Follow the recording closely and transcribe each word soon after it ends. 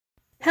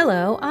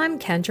Hello, I'm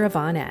Kendra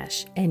Von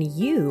Esch, and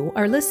you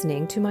are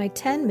listening to my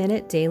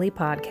 10-minute daily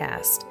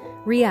podcast,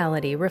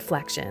 Reality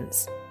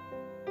Reflections.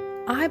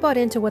 I bought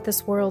into what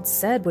this world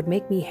said would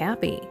make me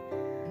happy.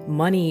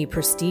 Money,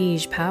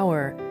 prestige,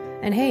 power.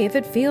 And hey, if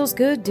it feels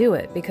good, do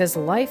it, because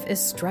life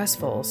is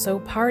stressful, so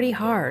party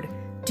hard.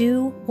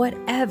 Do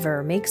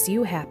whatever makes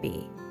you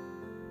happy.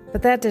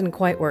 But that didn't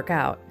quite work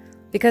out,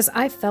 because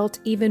I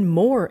felt even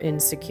more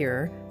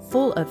insecure,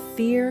 full of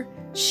fear,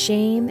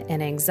 shame,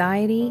 and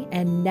anxiety,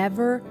 and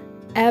never,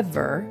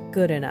 ever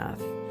good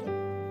enough.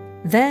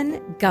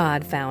 Then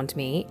God found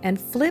me and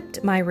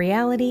flipped my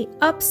reality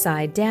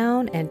upside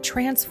down and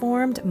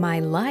transformed my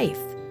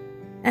life.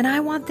 And I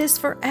want this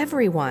for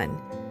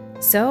everyone.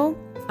 So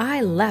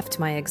I left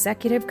my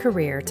executive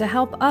career to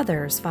help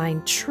others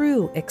find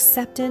true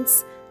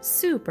acceptance,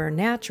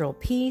 supernatural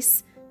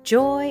peace,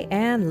 joy,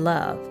 and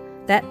love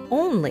that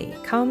only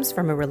comes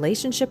from a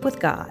relationship with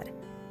God.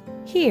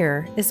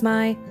 Here is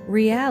my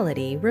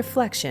reality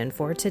reflection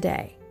for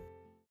today.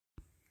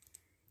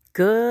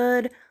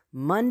 Good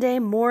Monday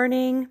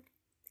morning,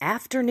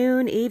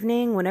 afternoon,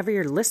 evening, whenever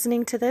you're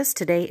listening to this.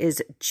 Today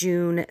is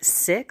June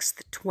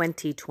 6th,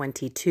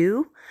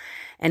 2022,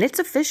 and it's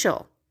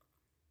official.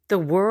 The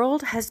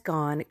world has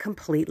gone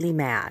completely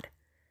mad.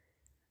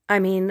 I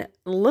mean,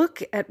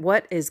 look at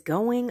what is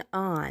going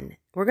on.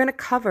 We're going to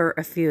cover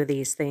a few of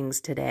these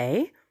things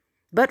today,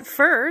 but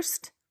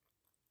first,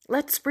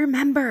 let's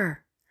remember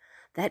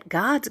that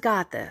God's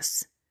got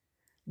this.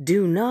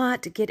 Do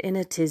not get in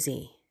a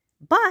tizzy,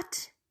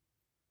 but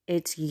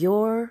it's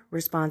your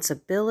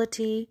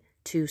responsibility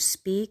to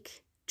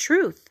speak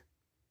truth.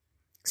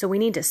 So we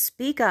need to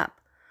speak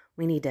up.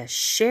 We need to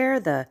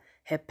share the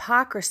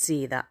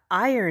hypocrisy, the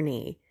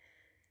irony,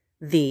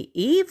 the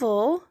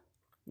evil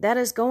that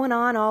is going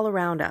on all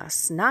around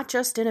us, not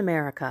just in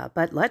America,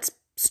 but let's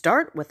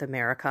start with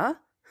America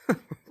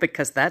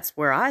because that's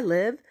where I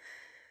live.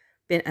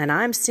 And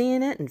I'm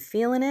seeing it and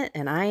feeling it,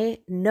 and I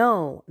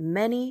know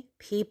many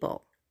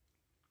people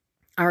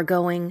are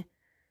going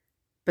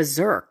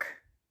berserk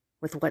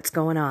with what's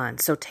going on.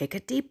 So take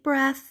a deep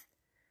breath.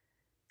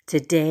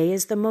 Today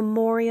is the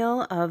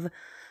memorial of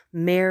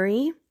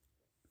Mary,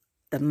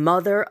 the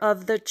mother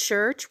of the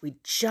church. We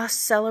just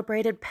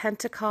celebrated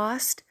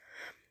Pentecost,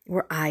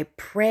 where I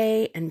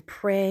pray and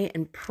pray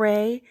and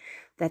pray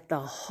that the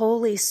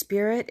Holy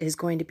Spirit is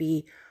going to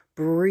be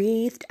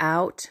breathed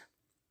out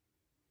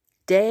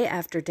day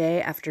after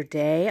day after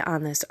day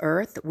on this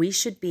earth. We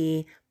should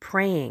be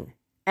praying,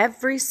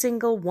 every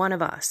single one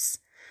of us,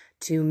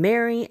 to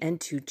Mary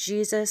and to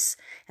Jesus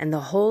and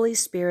the Holy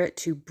Spirit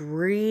to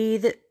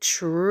breathe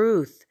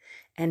truth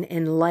and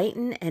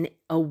enlighten and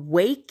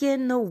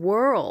awaken the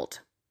world.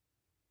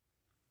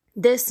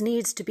 This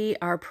needs to be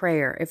our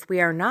prayer. If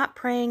we are not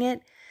praying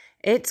it,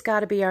 it's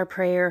got to be our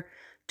prayer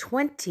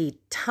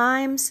 20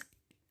 times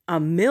a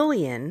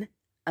million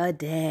a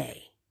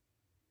day.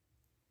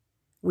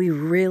 We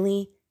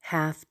really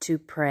have to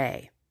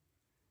pray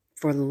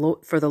for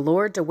the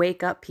Lord to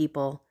wake up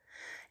people.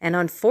 And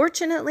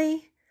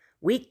unfortunately,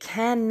 we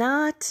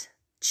cannot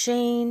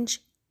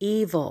change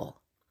evil.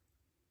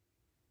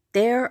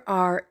 There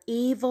are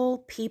evil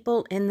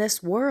people in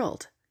this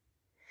world.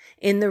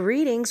 In the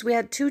readings, we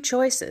had two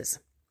choices.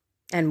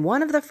 And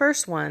one of the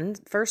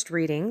first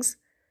readings,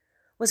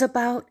 was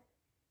about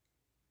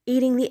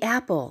eating the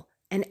apple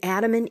and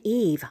Adam and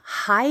Eve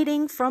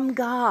hiding from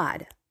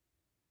God.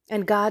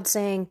 And God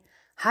saying,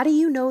 how do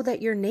you know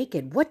that you're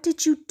naked? What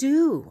did you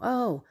do?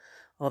 Oh,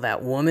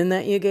 that woman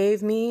that you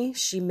gave me,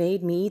 she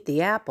made me eat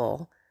the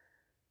apple.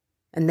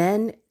 And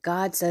then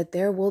God said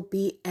there will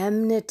be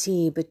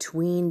enmity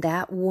between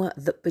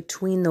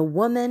between the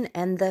woman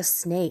and the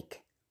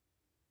snake.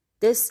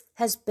 This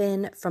has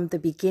been from the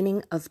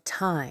beginning of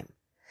time,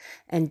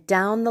 and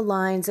down the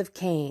lines of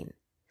Cain,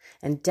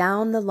 and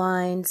down the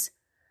lines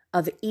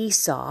of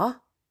Esau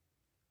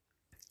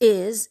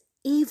is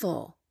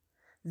evil.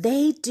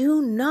 They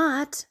do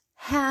not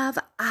have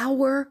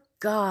our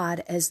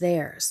God as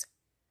theirs.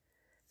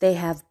 They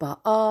have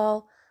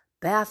Baal,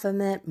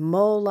 Baphomet,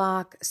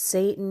 Moloch,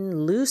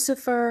 Satan,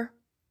 Lucifer.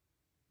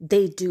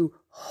 They do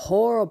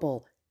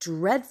horrible,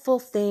 dreadful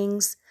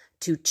things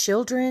to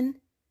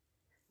children,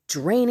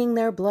 draining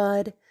their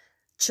blood,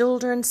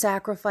 children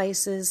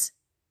sacrifices,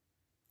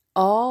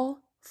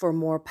 all for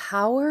more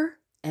power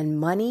and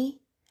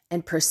money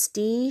and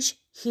prestige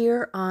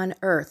here on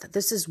earth.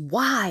 This is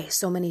why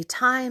so many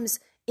times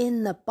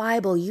in the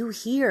Bible you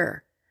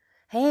hear,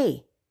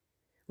 hey,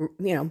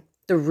 the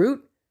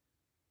root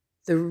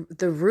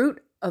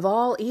of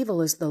all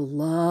evil is the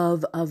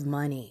love of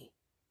money.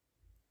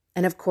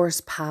 And of course,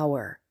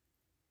 power.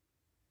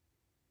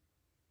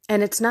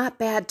 And it's not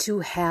bad to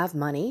have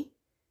money.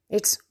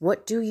 It's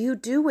what do you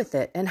do with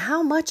it? And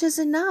how much is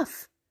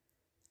enough?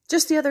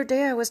 Just the other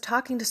day, I was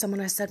talking to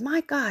someone. I said,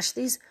 my gosh,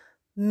 these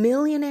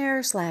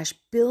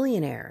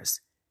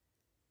millionaires/billionaires.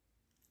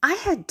 I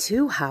had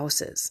 2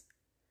 houses.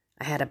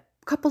 I had a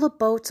couple of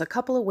boats, a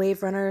couple of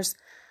wave runners.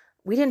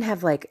 We didn't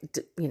have like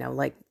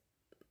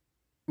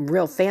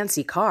real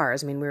fancy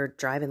cars. I mean, we were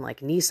driving like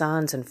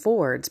Nissans and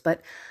Fords,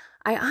 but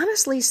I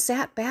honestly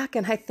sat back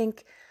and I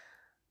think,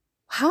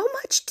 how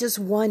much does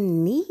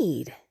one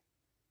need?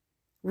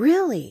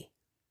 Really?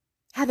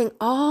 Having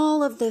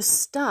all of this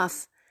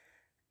stuff,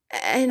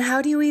 and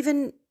how do you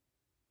even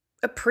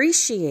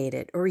appreciate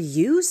it or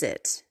use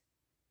it?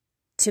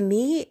 To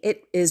me,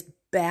 it is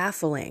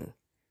baffling.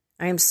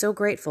 I am so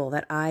grateful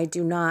that I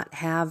do not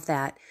have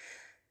that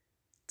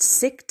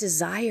sick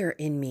desire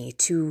in me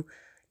to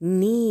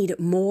need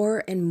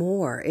more and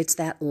more. It's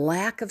that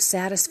lack of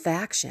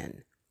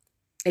satisfaction.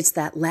 It's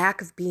that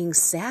lack of being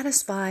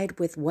satisfied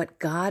with what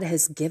God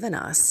has given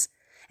us.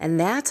 And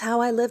that's how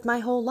I lived my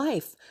whole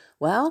life.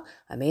 Well,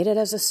 I made it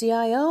as a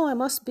CIO. I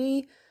must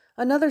be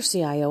another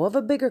CIO of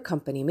a bigger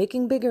company,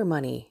 making bigger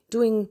money,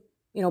 doing,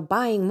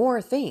 buying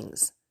more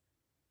things.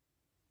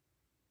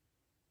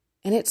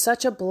 And it's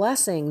such a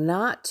blessing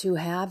not to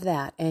have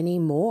that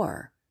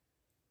anymore.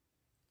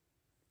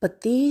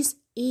 But these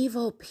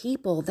evil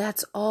people,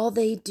 that's all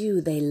they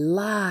do. They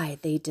lie,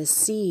 they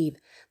deceive,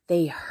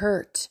 they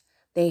hurt,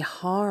 they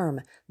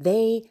harm.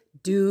 They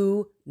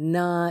do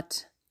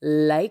not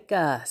like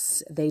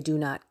us. They do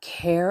not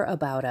care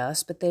about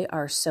us, but they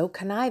are so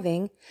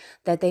conniving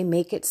that they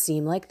make it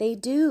seem like they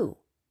do.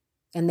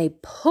 And they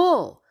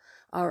pull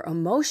our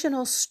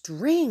emotional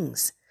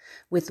strings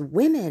with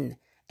women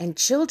and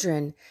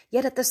children,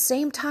 yet at the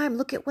same time,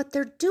 look at what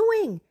they're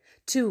doing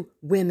to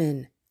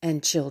women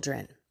and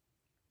children.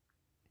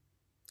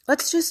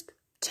 Let's just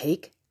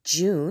take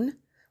June,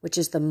 which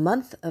is the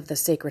month of the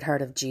Sacred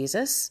Heart of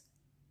Jesus.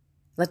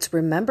 Let's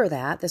remember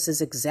that. This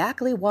is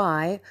exactly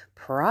why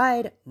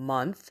Pride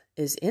Month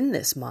is in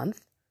this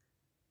month.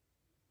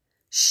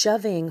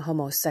 Shoving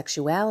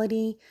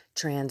homosexuality,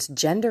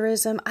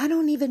 transgenderism. I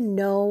don't even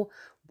know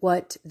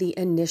what the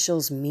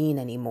initials mean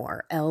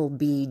anymore.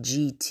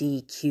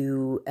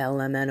 LBGTQ,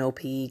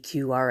 LMNOP,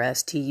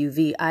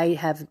 QRSTUV. I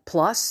have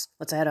plus.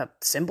 Let's add a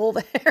symbol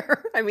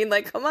there. I mean,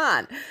 come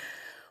on.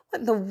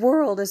 What in the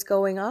world is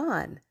going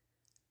on?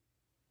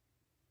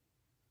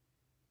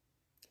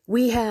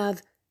 We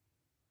have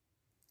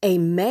a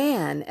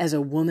man as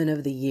a woman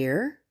of the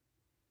year.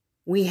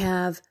 We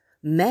have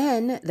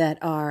men that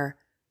are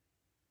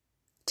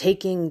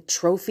taking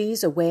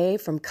trophies away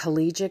from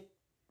collegiate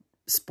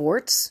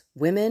sports,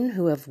 women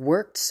who have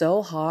worked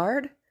so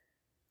hard.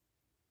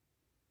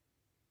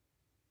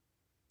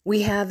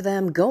 We have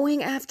them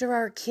going after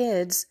our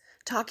kids,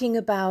 talking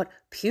about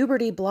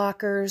puberty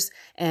blockers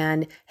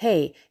and,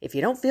 hey, if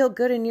you don't feel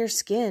good in your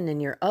skin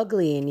and you're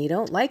ugly and you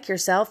don't like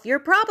yourself, you're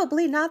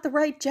probably not the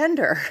right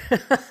gender.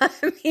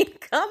 I mean,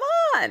 come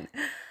on.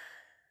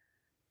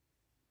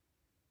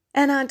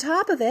 And on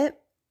top of it,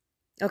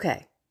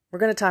 okay, we're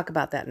going to talk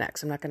about that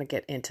next. I'm not going to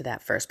get into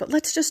that first, but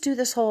let's just do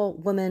this whole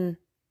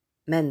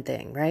women-men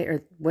thing, right?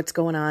 Or what's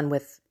going on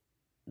with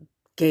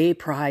Gay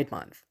Pride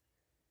Month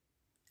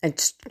and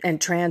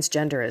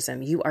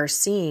transgenderism. You are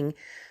seeing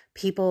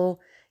people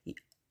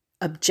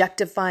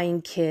objectifying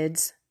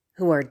kids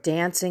who are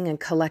dancing and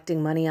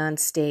collecting money on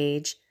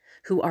stage,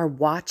 who are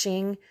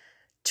watching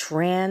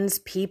trans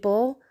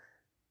people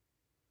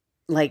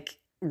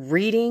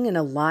reading in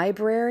a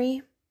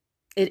library.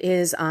 It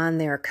is on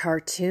their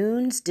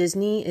cartoons.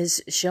 Disney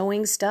is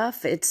showing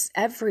stuff. It's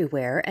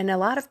everywhere. And a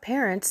lot of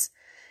parents,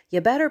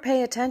 you better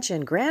pay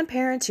attention.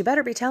 Grandparents, you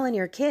better be telling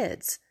your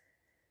kids.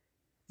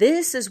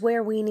 This is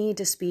where we need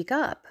to speak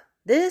up.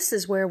 This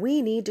is where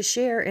we need to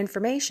share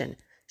information.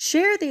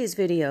 Share these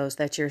videos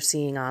that you're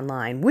seeing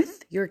online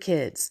with your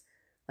kids.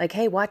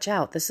 Hey, watch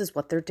out. This is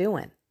what they're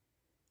doing.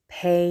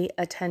 Pay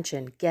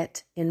attention.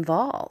 Get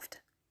involved.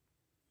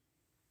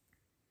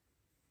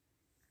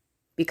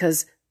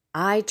 Because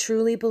I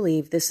truly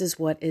believe this is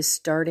what is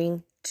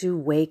starting to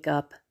wake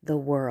up the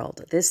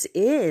world. This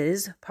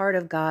is part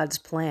of God's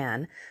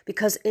plan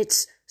because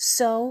it's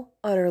so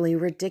utterly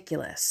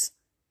ridiculous.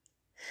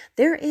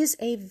 There is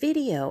a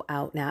video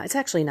out now. It's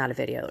actually not a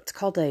video. It's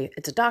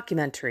a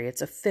documentary.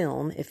 It's a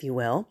film, if you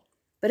will.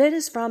 But it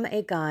is from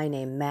a guy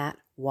named Matt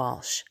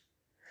Walsh.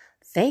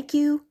 Thank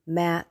you,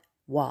 Matt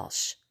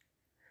Walsh.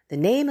 The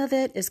name of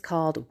it is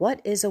called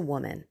What is a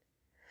Woman?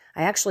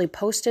 I actually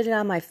posted it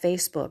on my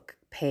Facebook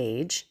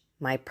page,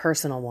 my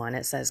personal one.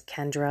 It says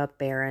Kendra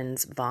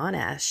Behrens Von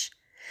Esch.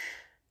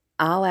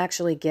 I'll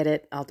actually get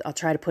it. I'll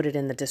try to put it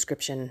in the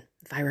description,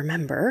 if I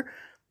remember,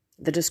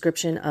 the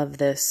description of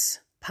this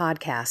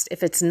podcast.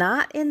 If it's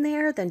not in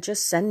there, then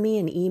just send me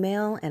an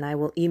email and I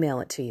will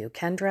email it to you.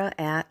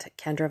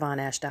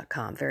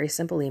 Kendra@KendraVonEsch.com. Very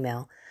simple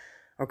email.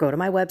 Or go to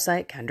my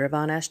website,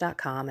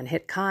 KendraVonEsch.com, and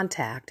hit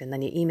contact, and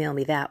then you email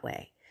me that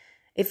way.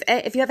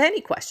 If you have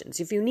any questions,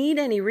 if you need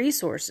any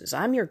resources,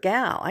 I'm your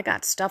gal. I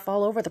got stuff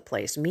all over the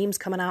place, memes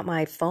coming out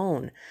my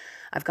phone.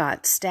 I've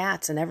got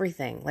stats and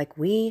everything.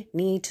 We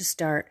need to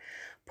start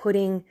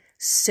putting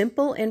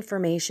simple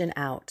information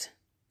out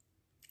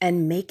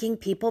and making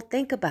people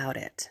think about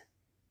it.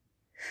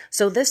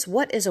 So this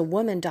What is a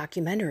Woman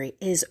documentary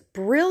is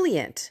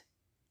brilliant.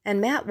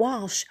 And Matt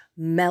Walsh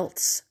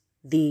melts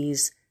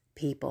these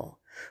people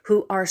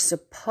who are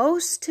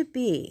supposed to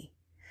be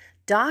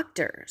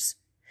doctors,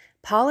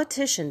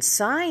 politicians,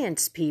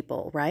 science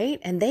people, right?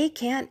 And they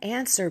can't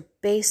answer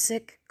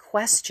basic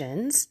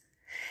questions.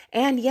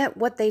 And yet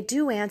what they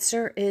do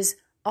answer is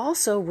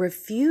also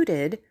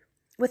refuted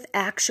with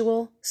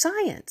actual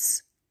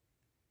science.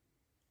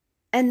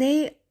 And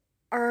they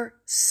are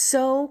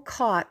so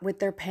caught with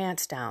their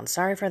pants down.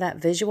 Sorry for that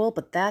visual,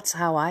 but that's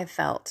how I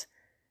felt.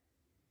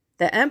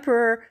 The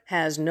emperor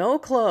has no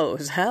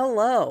clothes.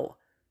 Hello.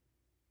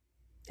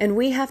 And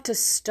we have to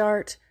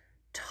start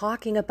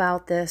talking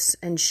about this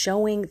and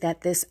showing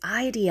that this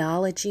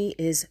ideology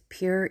is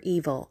pure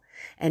evil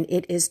and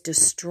it is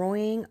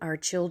destroying our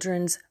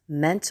children's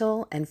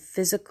mental and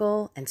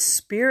physical and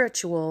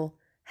spiritual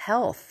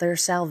health. Their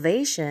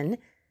salvation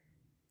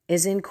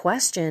is in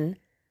question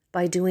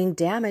by doing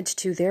damage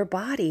to their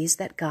bodies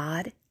that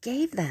God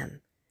gave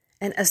them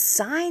and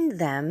assigned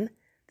them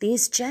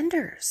these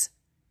genders.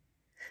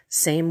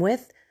 Same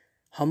with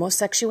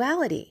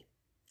homosexuality.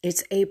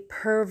 It's a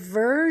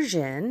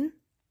perversion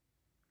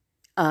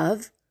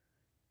of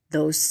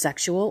those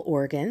sexual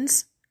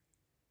organs.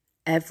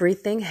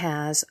 Everything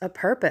has a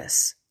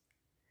purpose.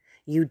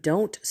 You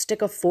don't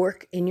stick a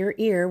fork in your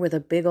ear with a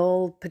big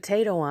old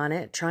potato on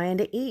it trying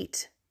to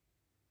eat.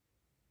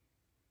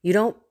 You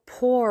don't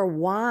pour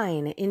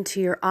wine into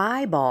your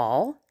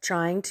eyeball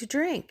trying to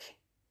drink.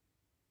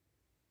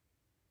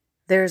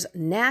 There's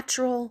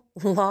natural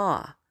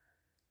law.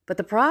 But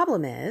the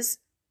problem is,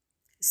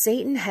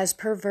 Satan has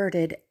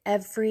perverted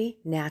every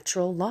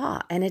natural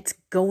law, and it's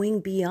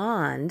going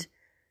beyond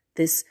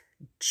this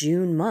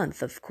June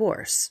month, of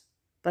course.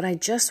 But I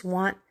just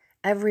want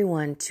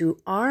everyone to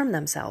arm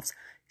themselves.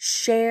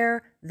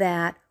 Share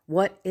that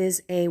What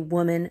is a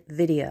Woman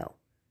video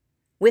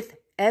with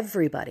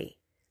everybody.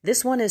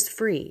 This one is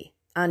free.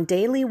 On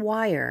Daily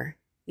Wire,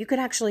 you can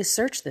actually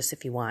search this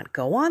if you want.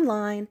 Go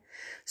online,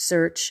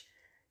 search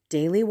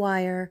Daily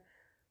Wire,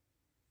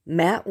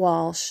 Matt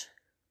Walsh,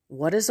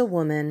 What is a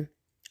Woman?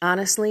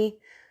 Honestly,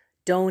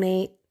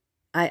 donate.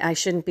 I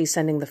shouldn't be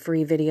sending the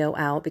free video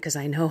out because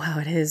I know how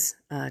it is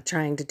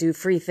trying to do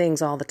free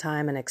things all the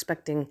time and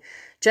expecting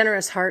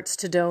generous hearts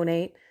to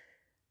donate.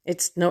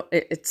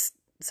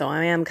 So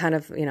I am kind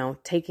of,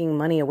 taking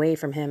money away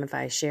from him if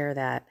I share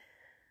that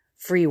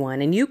free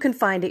one. And you can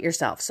find it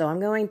yourself. So I'm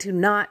going to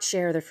not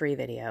share the free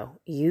video.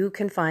 You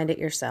can find it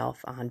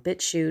yourself on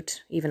BitChute,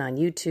 even on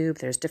YouTube.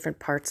 There's different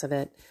parts of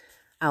it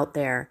out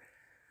there.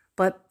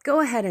 But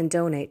go ahead and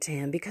donate to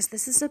him because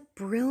this is a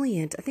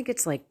brilliant, I think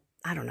it's like,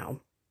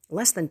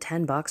 less than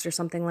 $10 or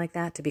something like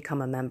that to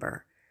become a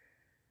member.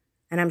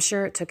 And I'm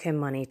sure it took him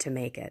money to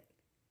make it.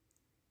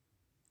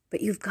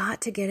 But you've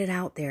got to get it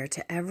out there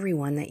to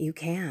everyone that you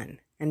can.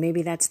 And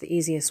maybe that's the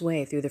easiest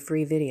way through the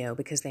free video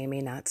because they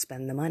may not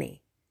spend the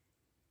money.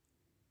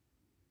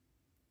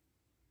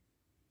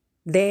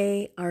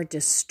 They are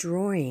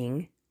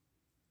destroying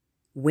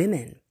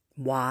women.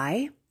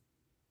 Why?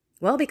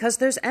 Well, because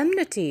there's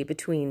enmity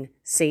between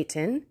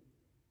Satan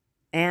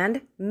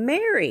and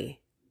Mary,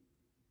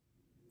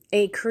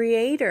 a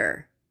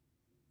creator,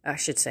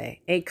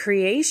 a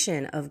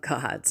creation of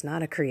God's,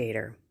 not a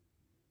creator.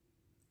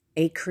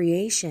 A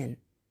creation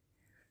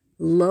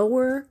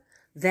lower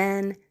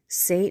than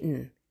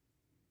Satan.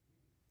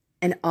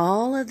 And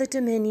all of the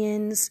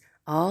dominions,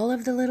 all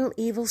of the little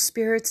evil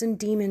spirits and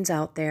demons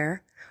out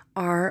there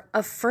are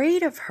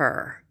afraid of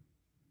her.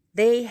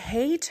 They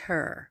hate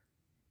her.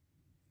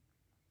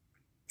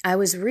 I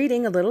was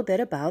reading a little bit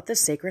about the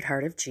Sacred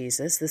Heart of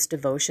Jesus, this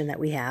devotion that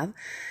we have.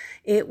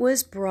 It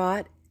was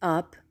brought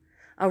up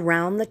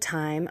around the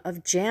time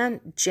of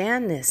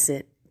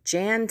Janism.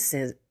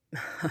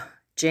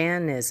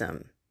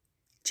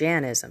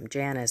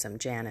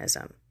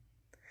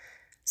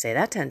 Say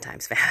that 10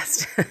 times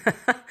fast.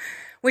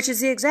 Which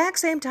is the exact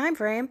same time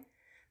frame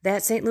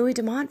that St. Louis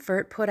de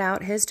Montfort put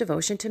out his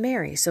devotion to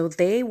Mary. So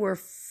they were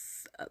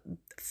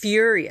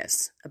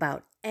furious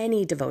about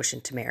any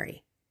devotion to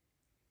Mary.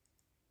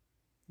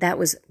 That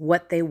was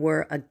what they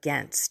were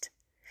against.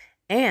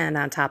 And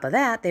on top of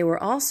that, they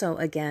were also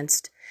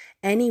against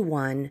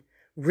anyone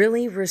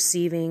really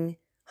receiving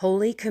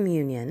Holy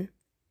Communion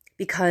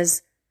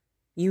because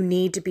you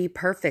need to be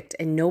perfect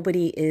and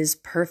nobody is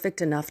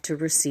perfect enough to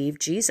receive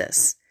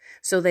Jesus.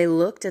 So they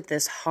looked at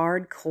this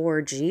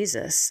hardcore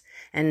Jesus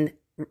and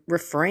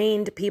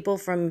refrained people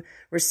from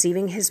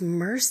receiving his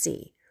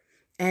mercy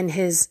and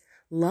his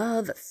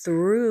love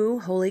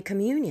through Holy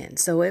Communion.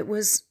 So it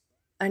was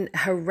an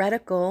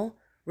heretical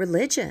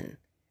religion.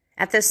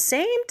 At the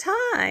same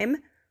time,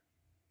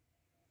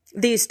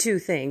 these two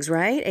things,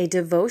 right? A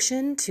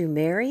devotion to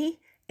Mary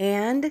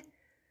and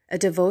a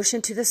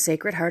devotion to the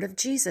Sacred Heart of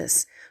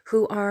Jesus,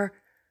 who are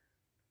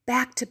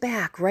back to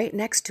back, right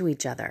next to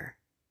each other.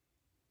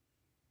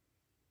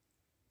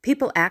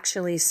 People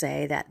actually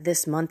say that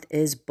this month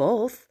is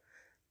both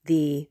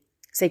the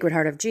Sacred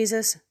Heart of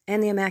Jesus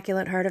and the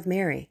Immaculate Heart of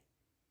Mary.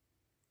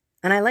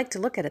 And I like to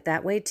look at it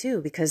that way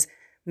too, because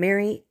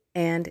Mary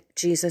and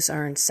Jesus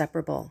are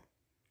inseparable.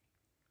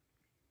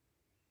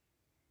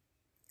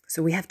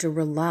 So we have to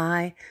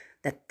rely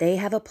that they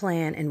have a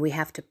plan and we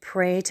have to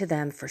pray to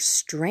them for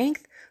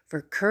strength,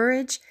 for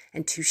courage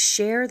and to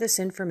share this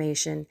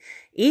information,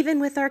 even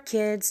with our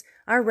kids,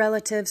 our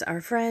relatives,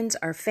 our friends,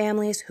 our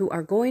families who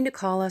are going to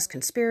call us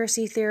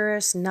conspiracy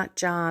theorists, nut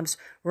jobs,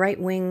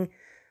 right-wing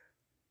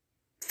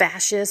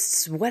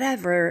fascists,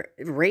 whatever,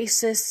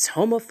 racists,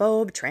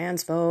 homophobe,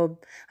 transphobe.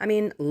 I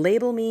mean,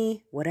 label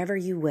me whatever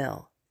you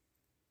will.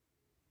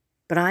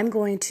 But I'm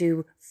going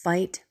to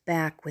fight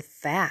back with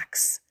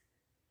facts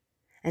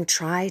and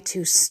try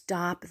to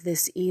stop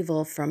this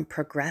evil from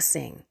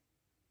progressing.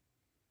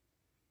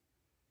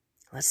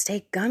 Let's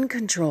take gun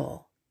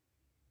control.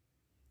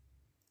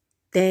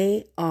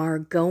 They are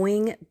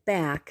going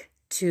back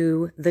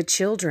to the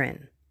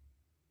children.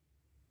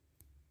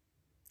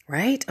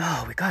 Right?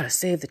 Oh, we got to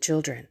save the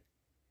children.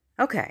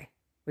 Okay,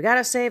 we got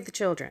to save the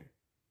children.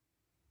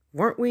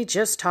 Weren't we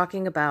just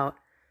talking about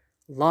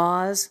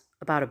laws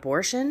about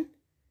abortion?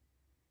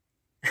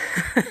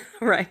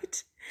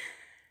 Right?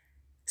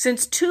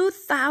 Since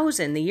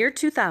 2000, the year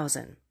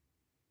 2000,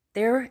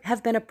 there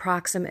have been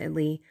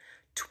approximately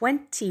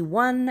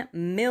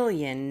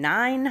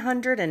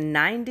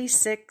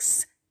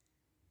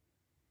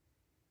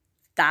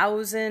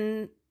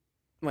 21,996,000.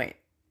 Wait,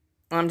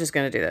 I'm just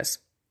going to do this.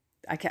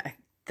 I can't.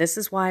 This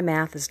is why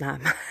math is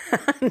not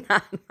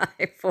not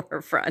my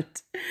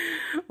forefront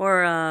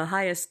or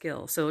highest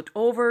skill. So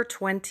over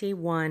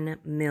 21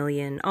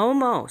 million,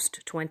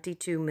 almost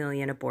 22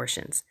 million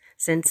abortions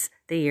since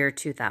the year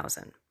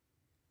 2000.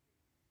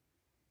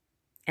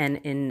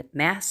 And in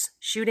mass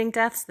shooting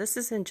deaths, this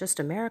isn't just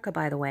America,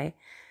 by the way,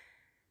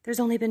 there's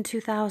only been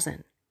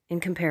 2,000 in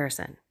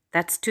comparison.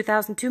 That's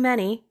 2,000 too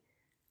many.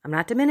 I'm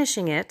not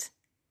diminishing it.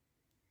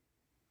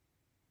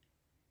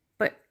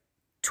 But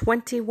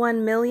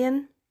 21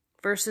 million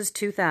versus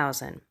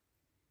 2,000.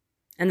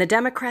 And the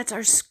Democrats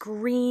are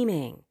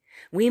screaming,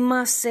 we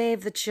must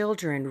save the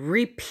children,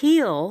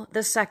 repeal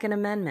the Second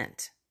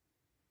Amendment.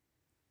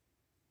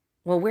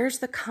 Well, where's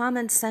the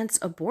common sense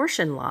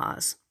abortion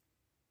laws?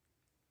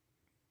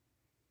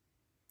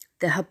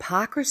 The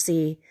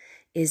hypocrisy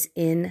is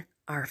in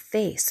our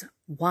face.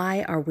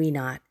 Why are we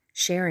not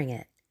sharing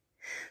it?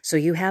 So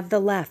you have the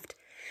left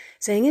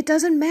saying it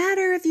doesn't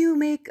matter if you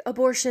make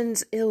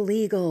abortions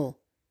illegal.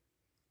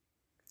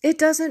 It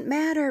doesn't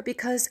matter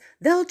because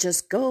they'll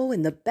just go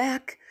in the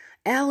back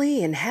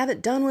alley and have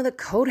it done with a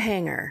coat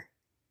hanger.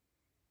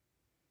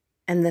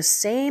 And the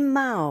same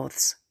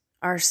mouths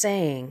are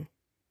saying,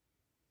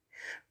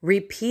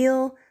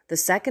 repeal the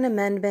Second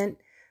Amendment,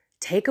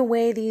 take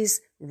away these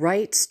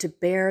rights to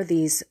bear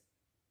these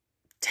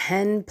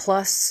 10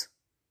 plus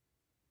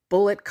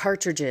bullet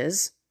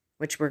cartridges,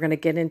 which we're going to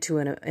get into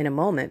in a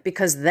moment,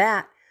 because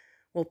that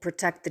will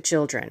protect the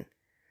children.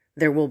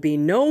 There will be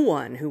no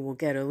one who will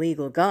get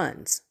illegal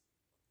guns.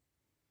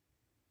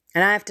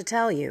 And I have to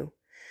tell you,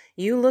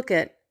 you look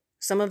at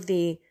some of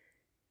the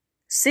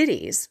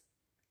cities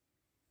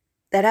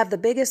that have the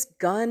biggest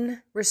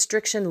gun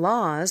restriction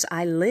laws.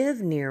 I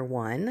live near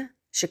one,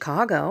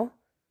 Chicago.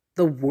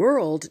 The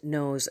world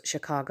knows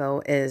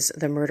Chicago is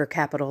the murder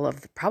capital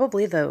of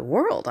probably the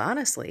world,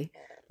 honestly,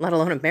 let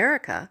alone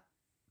America.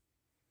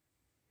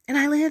 And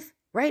I live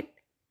right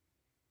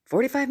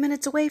 45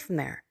 minutes away from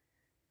there.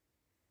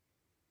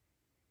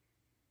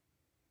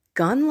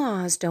 Gun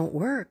laws don't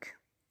work.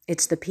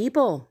 It's the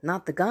people,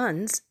 not the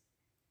guns.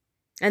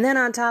 And then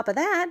on top of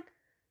that,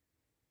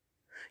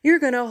 you're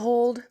going to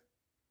hold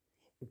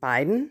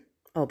Biden.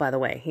 Oh, by the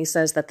way, he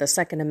says that the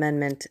Second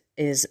Amendment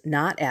is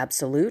not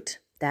absolute.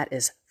 That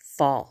is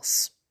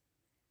false.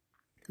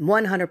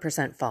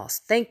 100% false.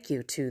 Thank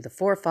you to the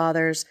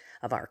forefathers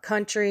of our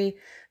country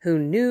who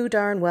knew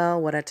darn well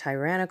what a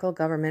tyrannical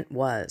government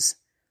was.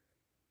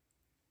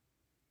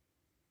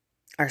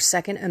 Our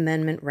Second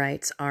Amendment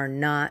rights are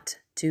not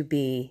to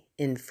be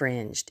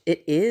infringed.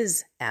 It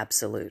is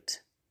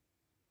absolute.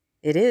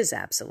 It is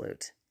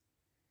absolute.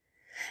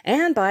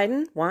 And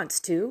Biden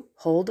wants to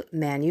hold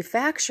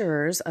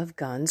manufacturers of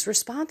guns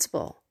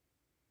responsible.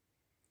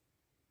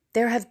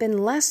 There have been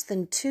less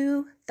than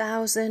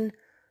 2,000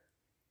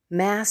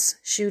 mass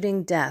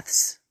shooting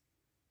deaths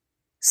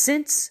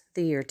since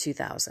the year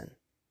 2000.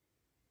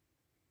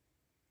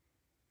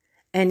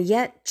 And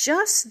yet,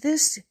 just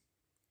this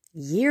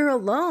year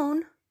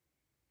alone,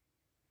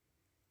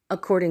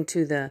 according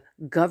to the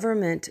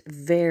Government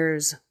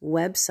VAERS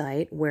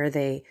website, where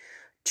they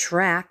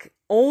track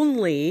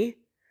only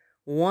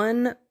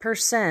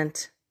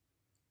 1%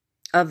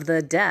 of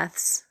the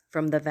deaths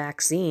from the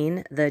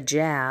vaccine, the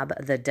jab,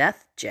 the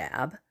death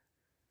jab.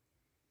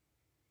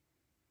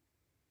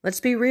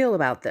 Let's be real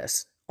about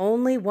this.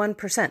 Only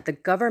 1%. The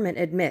government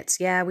admits,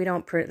 yeah, we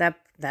don't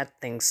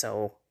that thing's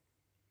so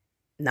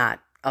not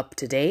up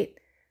to date.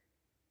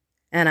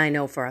 And I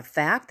know for a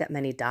fact that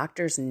many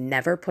doctors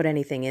never put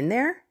anything in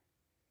there.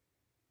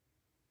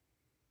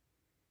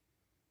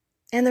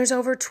 And there's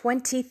over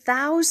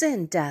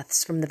 20,000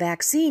 deaths from the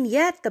vaccine,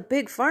 yet the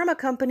big pharma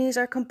companies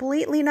are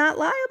completely not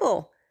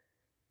liable.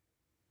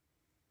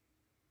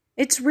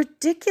 It's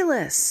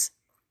ridiculous.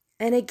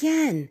 And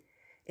again,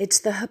 it's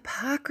the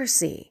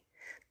hypocrisy.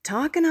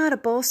 talking out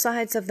of both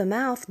sides of the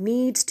mouth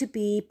needs to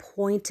be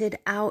pointed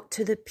out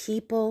to the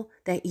people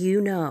that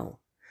you know,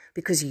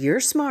 because you're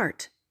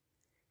smart.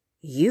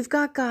 You've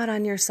got God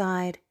on your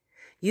side.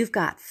 You've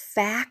got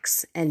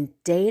facts and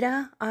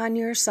data on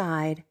your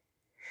side.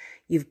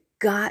 You've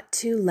got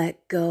to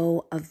let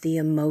go of the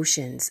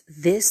emotions.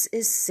 This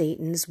is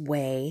Satan's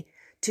way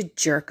to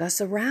jerk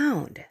us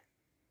around.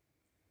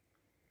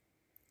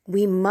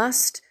 We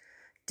must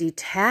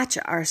detach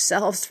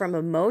ourselves from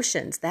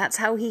emotions. That's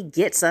how he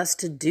gets us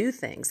to do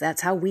things.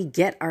 That's how we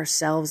get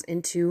ourselves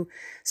into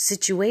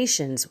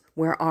situations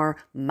where our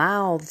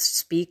mouths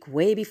speak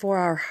way before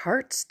our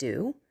hearts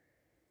do.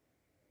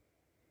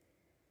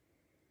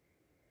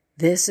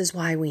 This is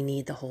why we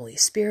need the Holy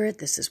Spirit.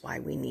 This is why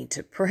we need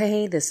to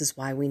pray. This is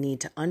why we need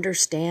to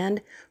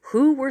understand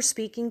who we're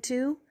speaking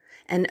to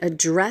and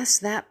address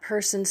that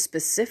person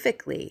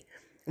specifically.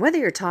 Whether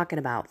you're talking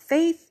about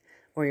faith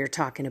or you're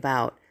talking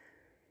about,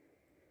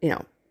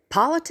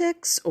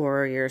 politics,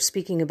 or you're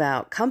speaking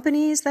about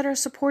companies that are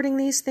supporting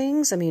these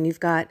things. I mean, you've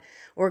got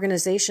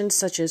organizations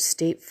such as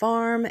State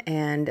Farm,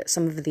 and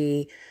some of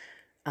the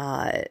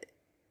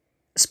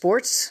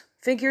sports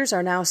figures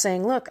are now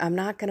saying, look, I'm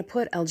not going to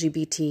put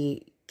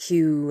LGBTQ,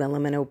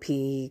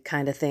 LMNOP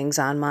kind of things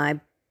on my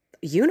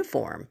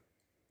uniform.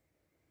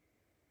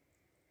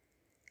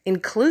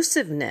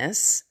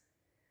 Inclusiveness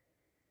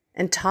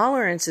and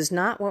tolerance is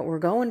not what we're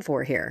going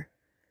for here.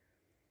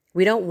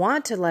 We don't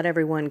want to let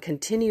everyone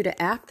continue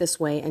to act this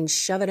way and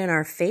shove it in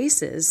our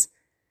faces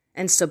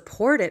and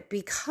support it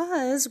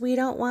because we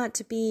don't want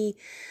to be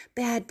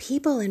bad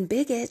people and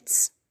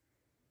bigots.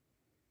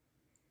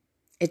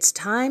 It's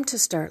time to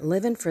start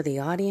living for the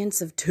audience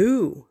of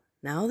two.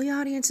 Now the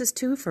audience is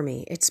two for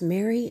me. It's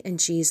Mary and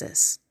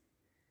Jesus.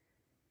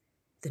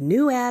 The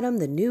new Adam,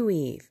 the new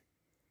Eve.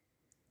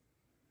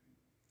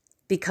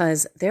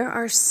 Because there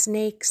are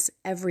snakes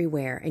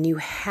everywhere, and you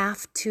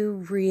have to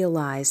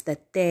realize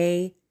that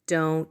they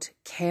don't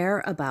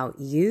care about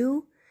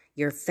you,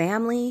 your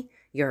family,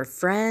 your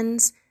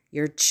friends,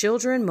 your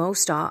children.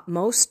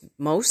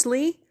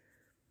 Mostly,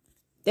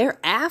 they're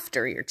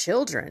after your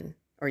children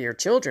or your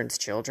children's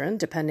children,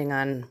 depending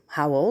on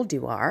how old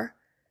you are.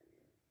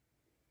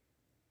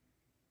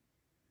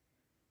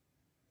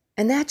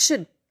 And that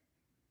should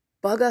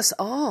bug us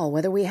all,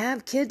 whether we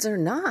have kids or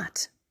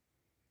not,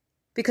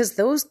 because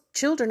those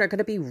children are going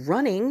to be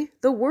running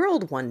the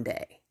world one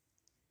day.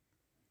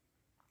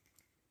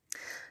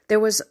 There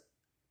was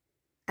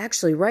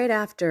actually right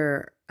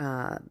after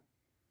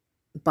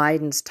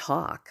Biden's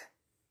talk,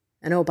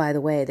 and oh, by the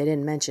way, they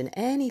didn't mention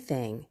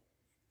anything.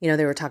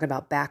 They were talking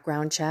about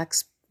background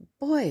checks.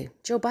 Boy,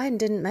 Joe Biden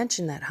didn't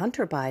mention that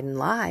Hunter Biden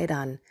lied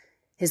on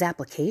his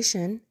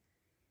application.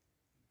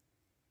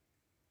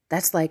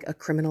 That's like a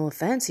criminal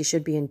offense. He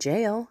should be in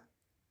jail.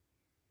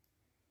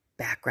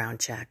 Background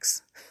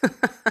checks.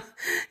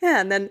 Yeah,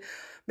 and then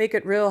make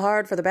it real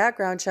hard for the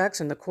background checks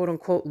and the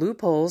quote-unquote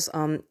loopholes.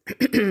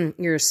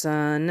 Your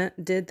son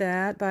did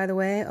that, by the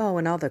way. Oh,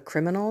 and all the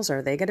criminals,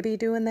 are they going to be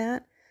doing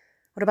that?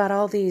 What about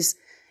all these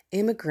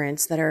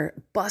immigrants that are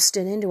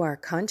busting into our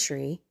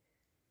country?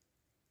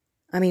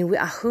 I mean,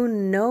 who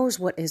knows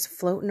what is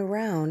floating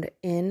around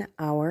in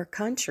our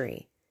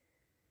country?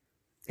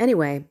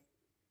 Anyway,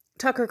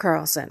 Tucker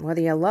Carlson,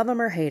 whether you love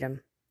him or hate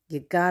him,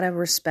 you gotta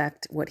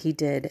respect what he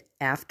did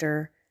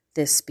after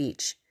this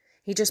speech.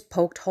 He just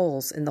poked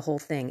holes in the whole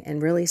thing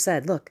and really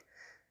said, look,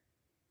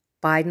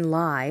 Biden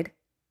lied.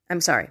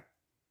 I'm sorry.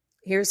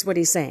 Here's what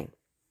he's saying.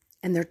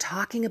 And they're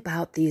talking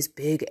about these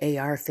big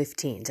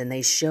AR-15s, and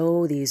they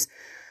show these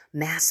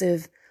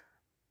massive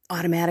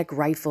automatic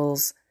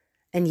rifles.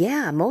 And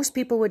yeah, most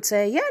people would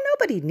say, yeah,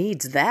 nobody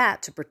needs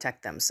that to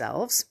protect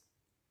themselves.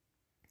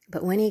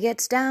 But when he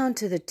gets down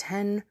to the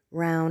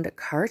 10-round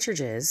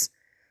cartridges,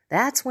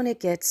 that's when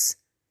it gets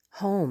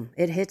home.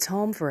 It hits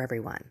home for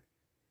everyone.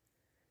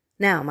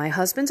 Now, my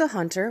husband's a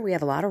hunter. We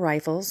have a lot of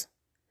rifles.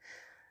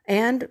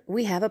 And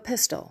we have a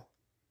pistol.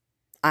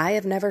 I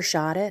have never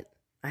shot it.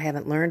 I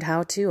haven't learned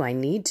how to. I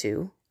need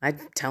to. I'm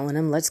telling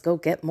him, let's go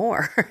get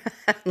more.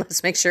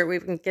 Let's make sure we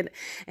can get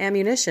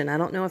ammunition. I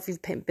don't know if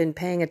you've been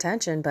paying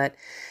attention, but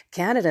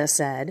Canada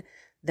said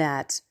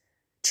that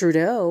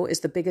Trudeau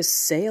is the biggest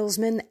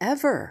salesman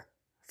ever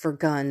for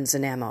guns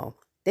and ammo.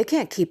 They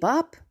can't keep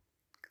up.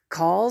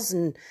 Calls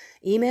and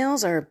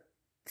emails are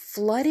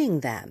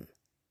flooding them.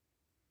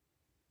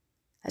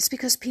 That's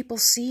because people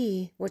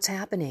see what's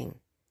happening.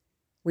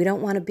 We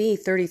don't want to be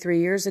 33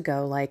 years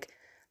ago like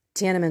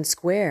Tiananmen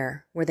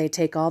Square, where they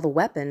take all the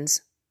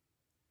weapons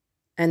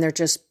and they're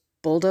just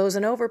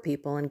bulldozing over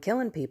people and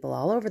killing people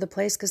all over the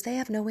place because they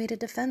have no way to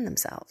defend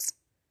themselves.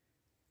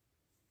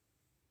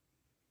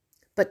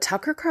 But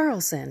Tucker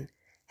Carlson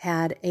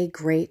had a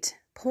great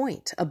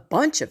point, a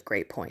bunch of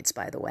great points,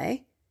 by the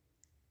way.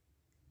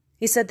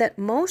 He said that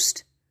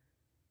most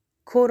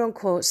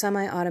quote-unquote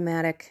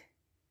semi-automatic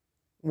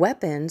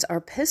weapons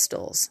are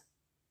pistols.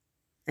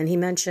 And he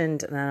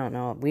mentioned, and I don't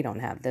know, we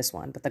don't have this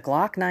one, but the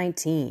Glock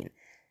 19.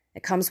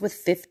 It comes with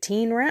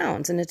 15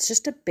 rounds, and it's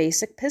just a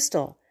basic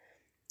pistol.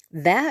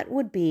 That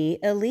would be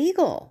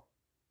illegal.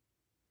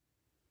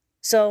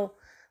 So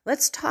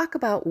let's talk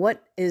about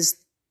what is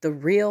the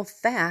real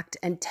fact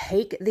and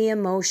take the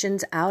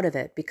emotions out of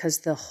it, because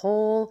the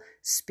whole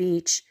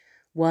speech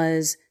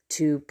was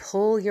to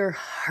pull your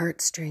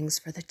heartstrings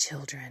for the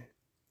children.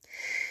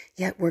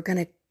 Yet we're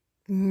going to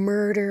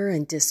murder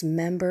and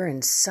dismember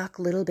and suck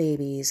little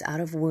babies out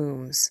of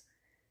wombs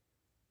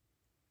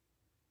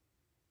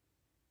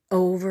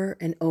over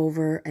and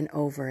over and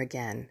over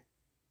again,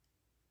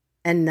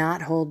 and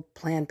not hold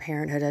Planned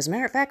Parenthood. As a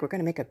matter of fact, we're going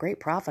to make a great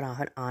profit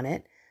on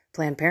it.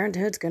 Planned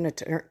Parenthood's going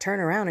to turn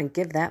around and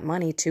give that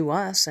money to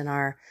us and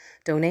our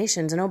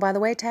donations. And oh, by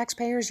the way,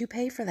 taxpayers, you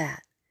pay for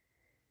that.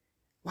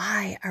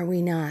 Why are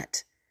we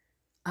not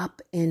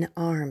up in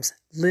arms,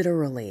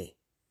 literally?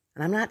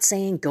 And I'm not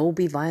saying go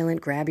be violent,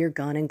 grab your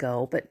gun and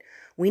go, but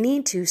we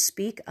need to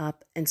speak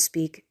up and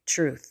speak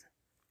truth.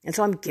 And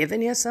so I'm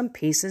giving you some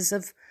pieces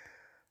of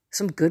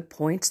some good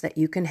points that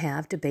you can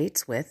have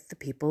debates with the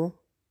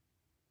people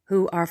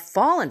who are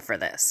falling for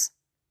this.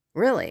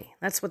 Really,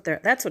 that's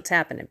what's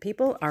happening.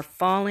 People are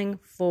falling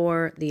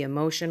for the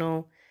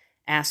emotional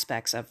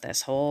aspects of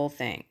this whole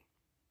thing.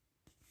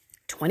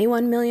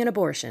 21 million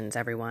abortions,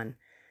 everyone.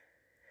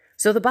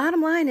 So the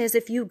bottom line is,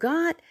 if you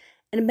got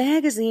a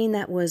magazine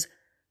that was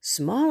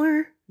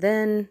smaller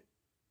than,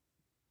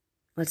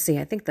 let's see,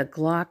 I think the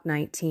Glock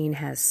 19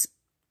 has,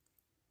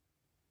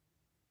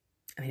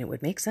 it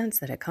would make sense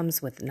that it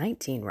comes with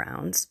 19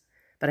 rounds,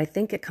 but I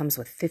think it comes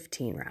with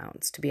 15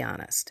 rounds, to be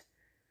honest.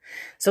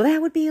 So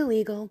that would be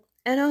illegal.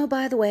 And oh,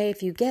 by the way,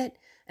 if you get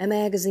a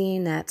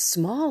magazine that's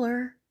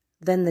smaller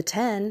than the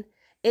 10,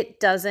 it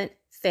doesn't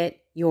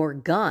fit your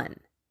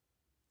gun.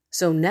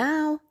 So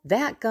now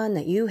that gun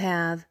that you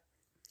have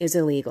is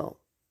illegal.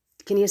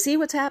 Can you see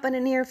what's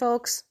happening here,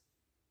 folks?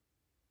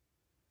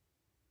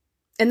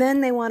 And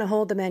then they want to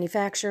hold the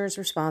manufacturers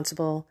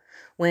responsible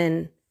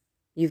when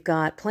you've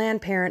got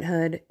Planned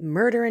Parenthood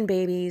murdering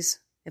babies.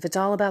 If it's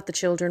all about the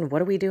children,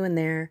 what are we doing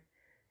there?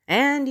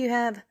 And you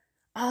have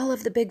all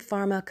of the big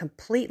pharma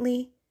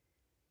completely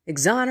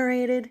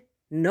exonerated,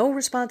 no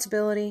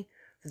responsibility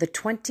for the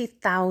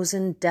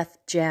 20,000 death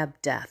jab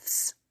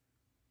deaths.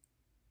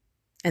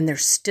 And they're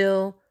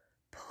still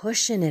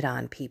pushing it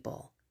on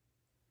people.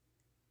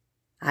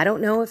 I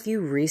don't know if you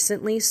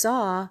recently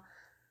saw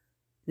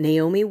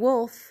Naomi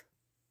Wolf.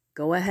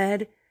 Go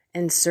ahead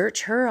and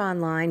search her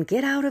online.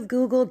 Get out of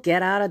Google,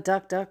 get out of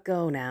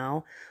DuckDuckGo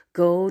now.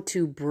 Go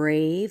to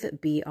Brave,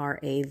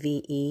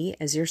 Brave,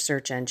 as your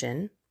search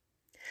engine.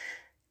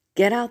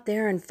 Get out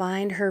there and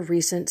find her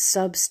recent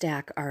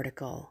Substack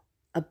article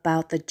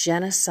about the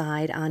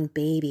genocide on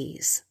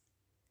babies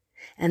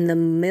and the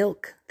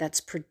milk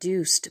that's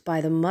produced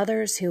by the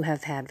mothers who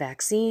have had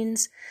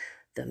vaccines.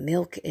 The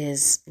milk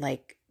is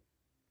like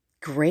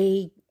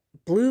gray,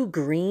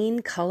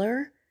 blue-green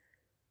color,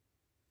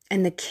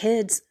 and the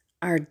kids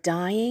are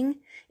dying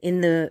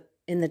in the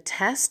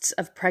tests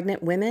of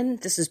pregnant women.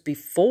 This is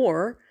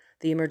before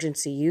the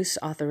emergency use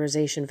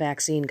authorization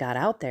vaccine got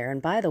out there.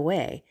 And by the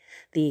way,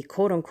 the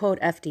quote-unquote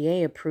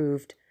FDA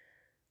approved,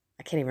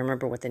 I can't even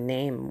remember what the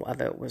name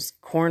of it was,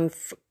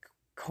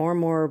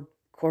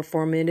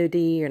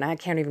 conformity, and I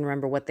can't even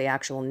remember what the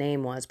actual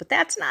name was, but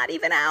that's not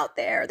even out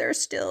there. They're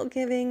still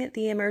giving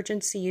the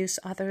emergency use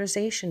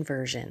authorization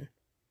version.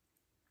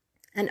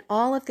 And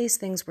all of these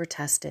things were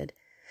tested.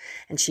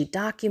 And she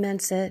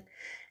documents it.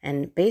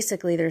 And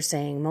basically they're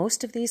saying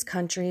most of these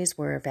countries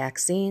where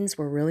vaccines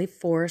were really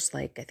forced,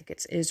 like I think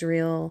it's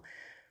Israel,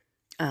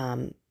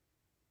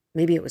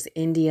 maybe it was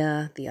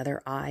India, the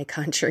other I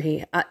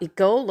country.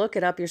 Go look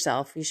it up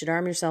yourself. You should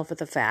arm yourself with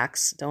the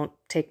facts. Don't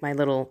take my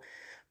little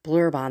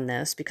blurb on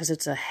this because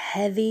it's a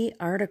heavy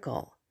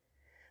article.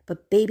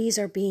 But babies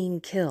are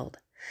being killed.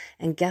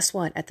 And guess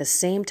what? At the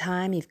same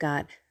time, you've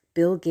got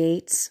Bill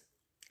Gates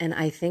and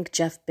I think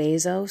Jeff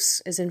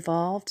Bezos is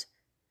involved.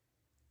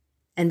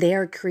 And they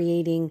are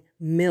creating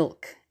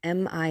milk,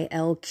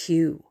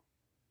 MILQ,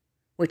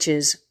 which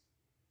is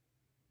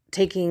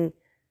taking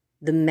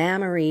the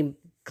mammary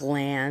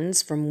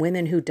glands from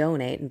women who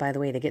donate. And by the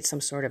way, they get some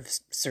sort of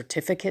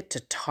certificate to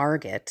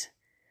Target.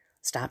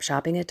 Stop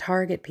shopping at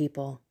Target,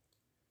 people.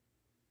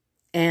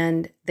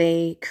 And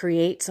they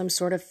create some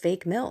sort of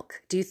fake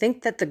milk. Do you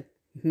think that the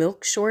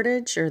milk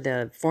shortage or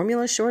the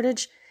formula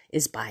shortage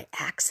is by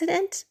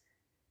accident?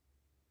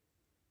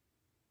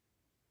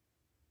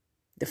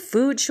 The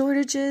food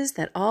shortages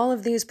that all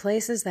of these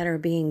places that are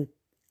being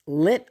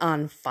lit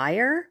on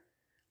fire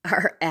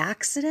are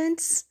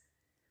accidents?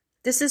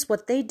 This is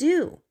what they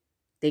do.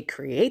 They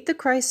create the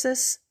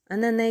crisis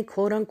and then they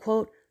quote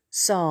unquote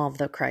solve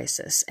the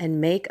crisis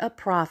and make a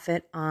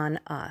profit on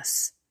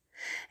us.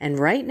 And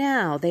right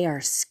now they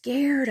are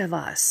scared of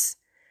us.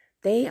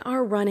 They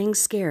are running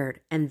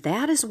scared. And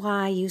that is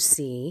why you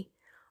see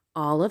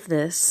all of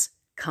this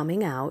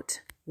coming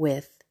out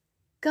with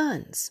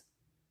guns.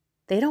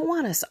 They don't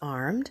want us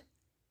armed.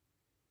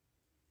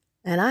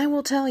 And I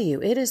will tell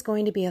you, it is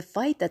going to be a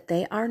fight that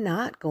they are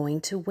not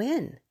going to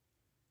win.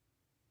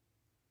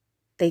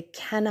 They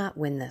cannot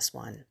win this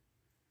one.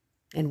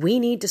 And we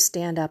need to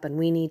stand up and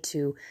we need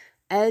to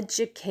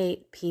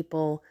educate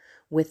people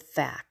with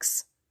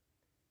facts.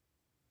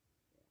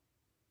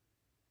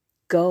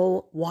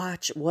 Go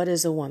watch What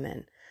is a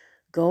Woman?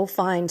 Go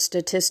find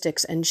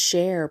statistics and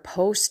share,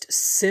 post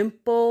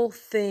simple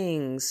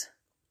things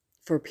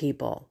for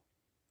people.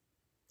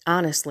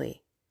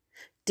 Honestly,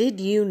 did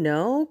you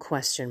know, ?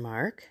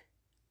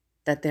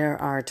 That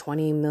there are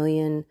 20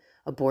 million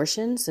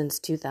abortions since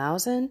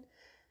 2000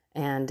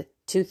 and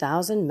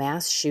 2,000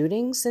 mass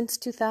shootings since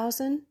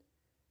 2000?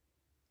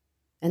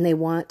 And they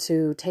want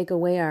to take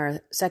away our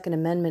Second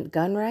Amendment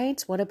gun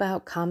rights? What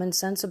about common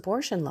sense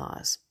abortion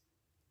laws?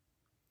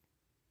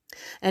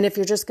 And if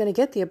you're just going to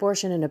get the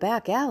abortion in a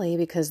back alley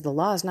because the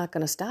law is not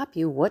going to stop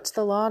you, what's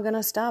the law going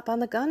to stop on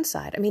the gun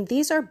side? I mean,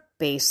 these are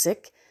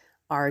basic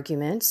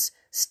arguments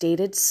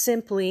stated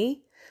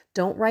simply.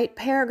 Don't write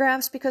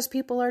paragraphs because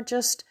people are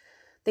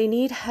they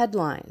need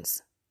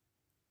headlines.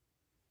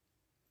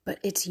 But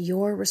it's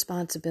your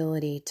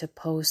responsibility to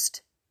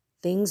post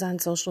things on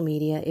social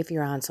media if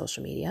you're on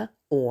social media,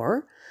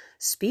 or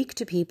speak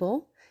to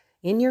people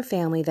in your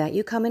family that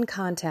you come in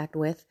contact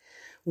with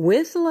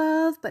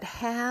love, but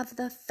have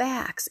the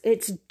facts.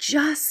 It's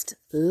just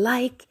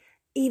like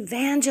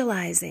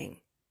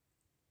evangelizing.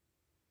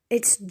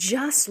 It's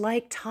just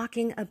like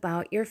talking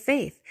about your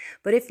faith.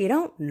 But if you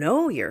don't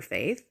know your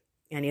faith,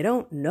 and you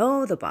don't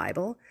know the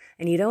Bible,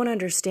 and you don't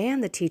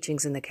understand the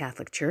teachings in the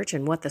Catholic Church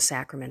and what the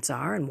sacraments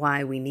are and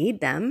why we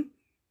need them,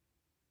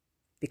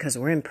 because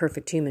we're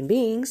imperfect human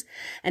beings,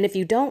 and if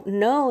you don't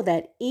know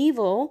that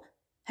evil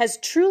has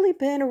truly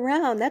been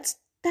around, that's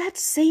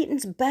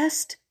Satan's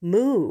best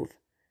move,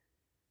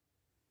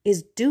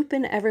 is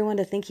duping everyone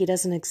to think he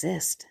doesn't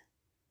exist,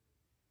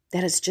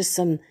 that it's just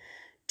some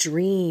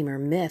dream or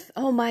myth.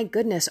 Oh my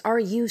goodness, are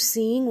you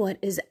seeing what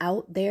is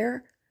out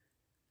there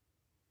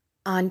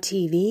on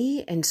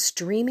TV and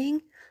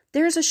streaming?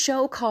 There's a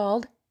show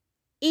called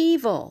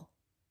Evil.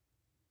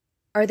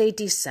 Are they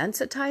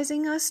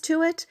desensitizing us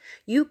to it?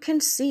 You can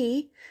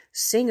see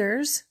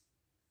singers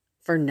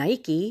for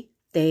Nike.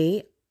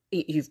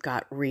 You've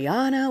got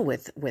Rihanna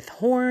with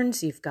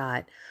horns. You've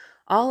got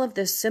all of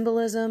this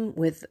symbolism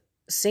with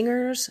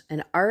singers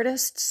and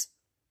artists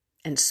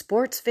and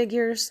sports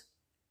figures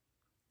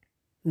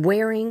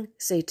wearing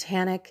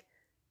satanic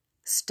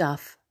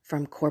stuff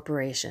from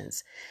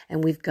corporations.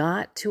 And we've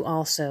got to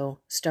also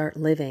start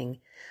living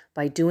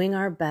by doing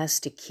our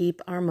best to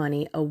keep our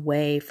money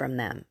away from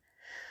them.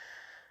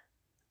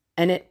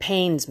 And it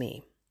pains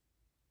me.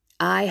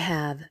 I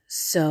have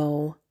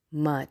so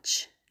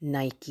much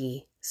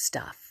Nike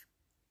stuff.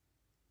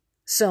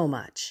 So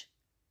much.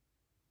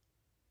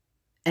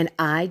 And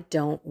I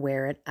don't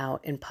wear it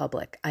out in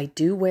public. I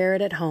do wear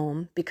it at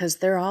home because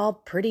they're all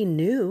pretty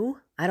new.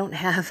 I'm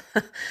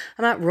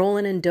not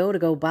rolling in dough to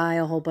go buy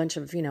a whole bunch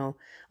of,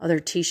 other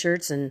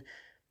t-shirts and,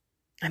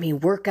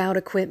 workout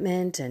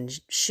equipment and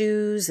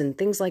shoes and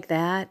things like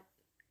that.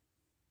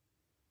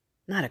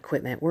 Not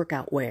equipment,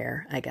 workout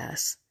wear, I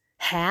guess.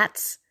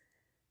 Hats.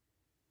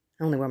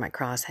 I only wear my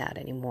cross hat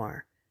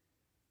anymore.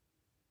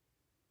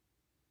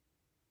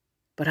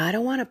 But I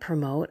don't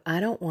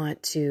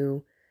want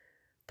to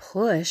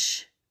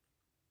push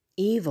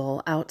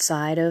evil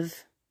outside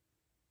of,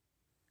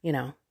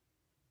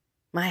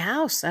 my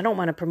house. I don't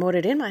want to promote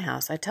it in my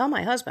house. I tell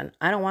my husband,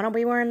 I don't want to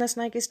be wearing this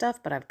Nike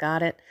stuff, but I've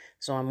got it,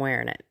 so I'm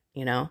wearing it,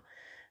 and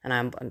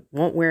I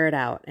won't wear it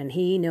out. And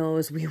he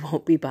knows we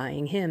won't be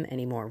buying him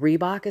anymore.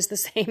 Reebok is the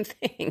same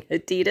thing.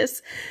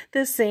 Adidas,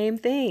 the same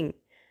thing.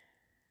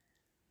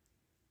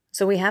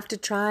 So we have to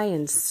try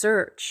and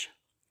search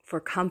for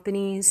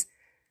companies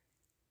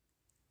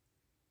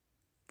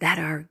that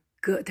are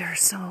good.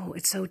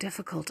 It's so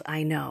difficult,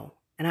 I know.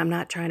 And I'm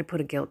not trying to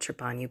put a guilt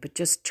trip on you, but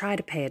just try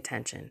to pay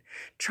attention.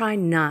 Try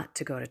not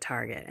to go to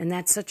Target. And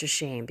that's such a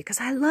shame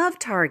because I love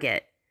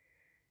Target.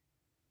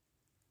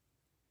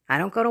 I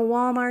don't go to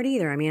Walmart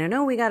either. I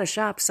know we got to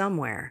shop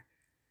somewhere.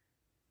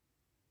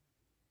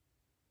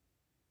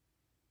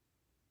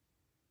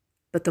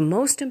 But the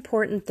most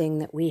important thing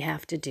that we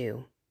have to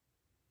do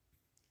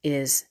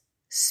is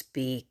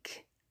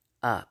speak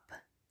up.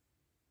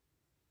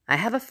 I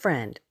have a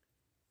friend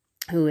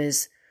who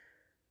is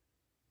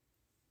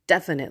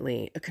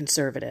definitely a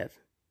conservative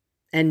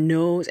and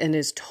knows and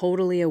is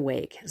totally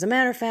awake. As a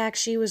matter of fact,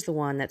 she was the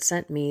one that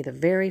sent me the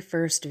very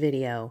first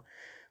video,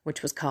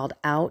 which was called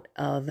Out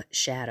of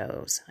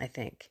Shadows, I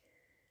think.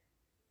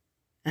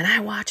 And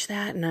I watched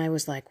that and I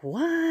was like,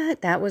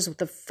 what? That was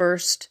the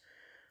first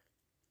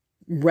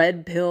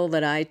red pill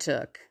that I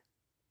took.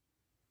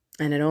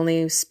 And it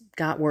only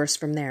got worse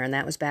from there. And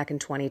that was back in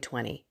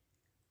 2020.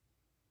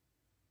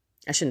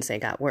 I shouldn't say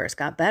got worse,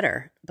 got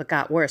better, but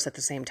got worse at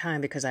the same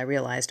time because I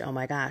realized, oh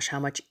my gosh, how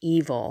much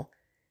evil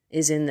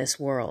is in this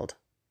world.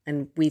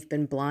 And we've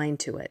been blind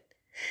to it.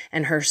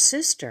 And her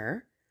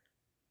sister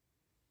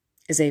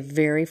is a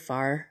very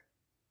far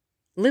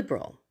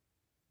liberal.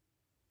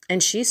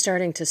 And she's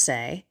starting to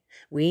say,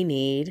 we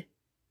need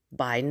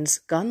Biden's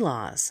gun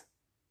laws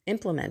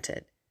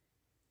implemented.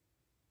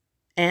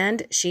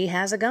 And she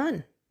has a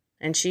gun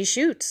and she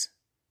shoots.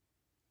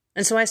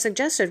 And so I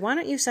suggested, why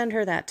don't you send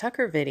her that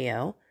Tucker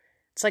video?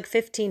 It's like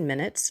 15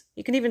 minutes.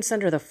 You can even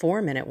send her the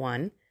 4-minute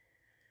one.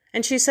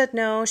 And she said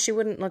no, she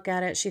wouldn't look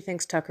at it. She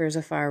thinks Tucker is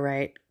a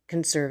far-right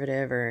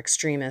conservative or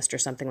extremist or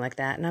something like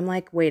that. And I'm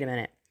like, wait a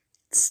minute,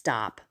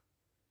 stop.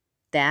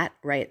 That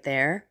right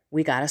there,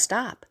 we got to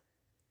stop.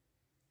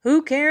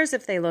 Who cares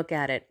if they look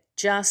at it?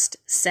 Just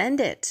send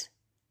it.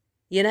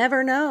 You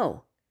never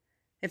know.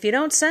 If you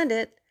don't send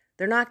it,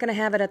 they're not going to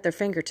have it at their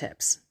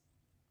fingertips.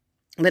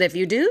 But if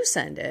you do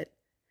send it,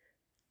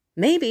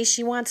 maybe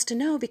she wants to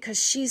know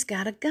because she's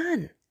got a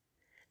gun.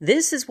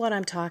 This is what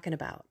I'm talking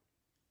about.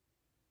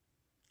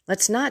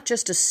 Let's not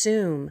just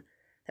assume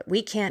that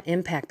we can't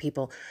impact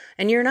people.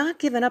 And you're not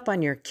giving up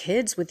on your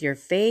kids with your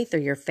faith or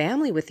your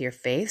family with your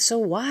faith, so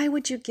why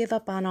would you give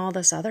up on all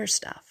this other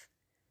stuff?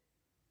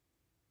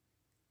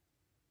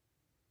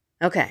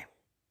 Okay.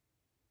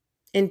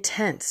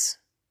 Intense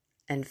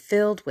and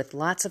filled with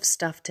lots of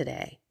stuff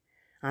today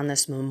on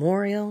this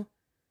memorial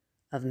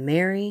of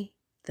Mary,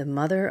 the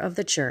Mother of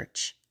the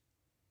Church.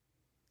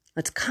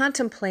 Let's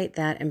contemplate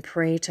that and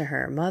pray to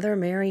her. Mother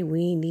Mary,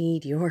 we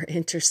need your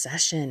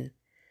intercession.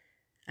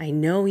 I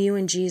know you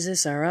and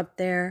Jesus are up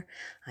there.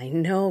 I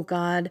know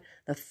God,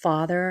 the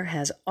Father,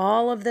 has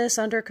all of this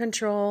under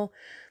control,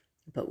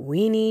 but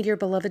we need your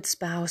beloved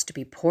spouse to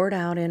be poured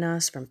out in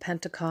us from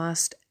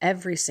Pentecost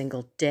every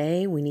single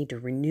day. We need to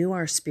renew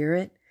our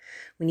spirit.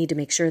 We need to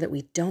make sure that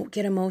we don't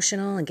get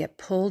emotional and get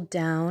pulled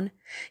down,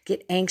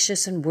 get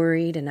anxious and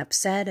worried and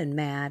upset and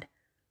mad.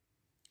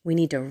 We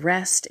need to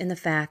rest in the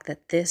fact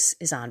that this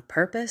is on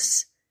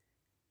purpose.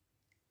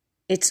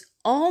 It's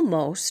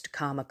almost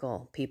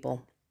comical,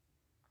 people.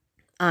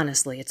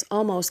 Honestly, it's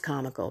almost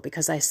comical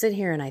because I sit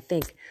here and I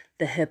think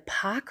the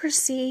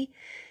hypocrisy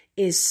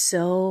is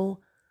so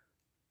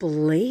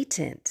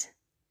blatant.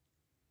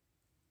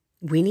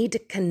 We need to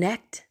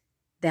connect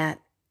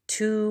that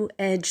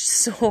two-edged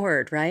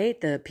sword,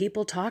 right? The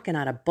people talking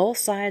out of both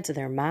sides of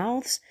their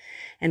mouths,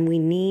 and we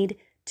need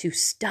to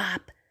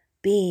stop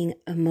being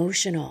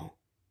emotional.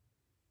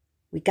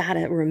 We got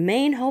to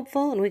remain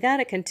hopeful and we got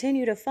to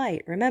continue to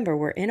fight. Remember,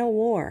 we're in a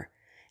war.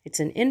 It's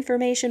an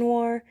information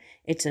war.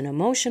 It's an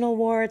emotional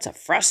war. It's a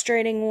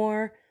frustrating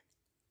war.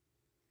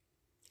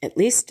 At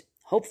least,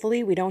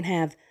 hopefully, we don't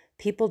have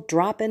people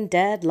dropping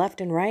dead left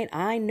and right.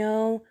 I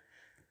know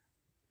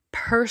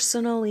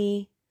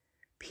personally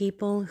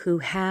people who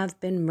have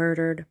been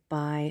murdered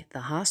by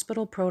the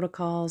hospital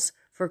protocols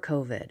for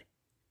COVID.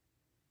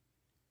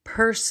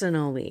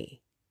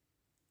 Personally.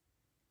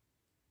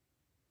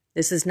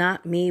 This is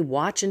not me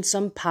watching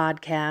some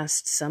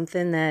podcast,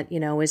 something that,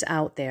 is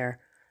out there.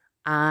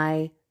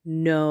 I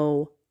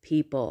know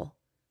people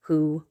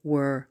who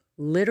were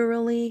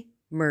literally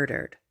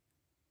murdered.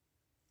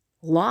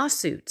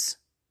 Lawsuits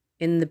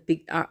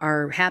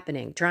are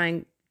happening.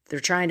 They're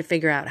trying to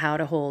figure out how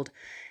to hold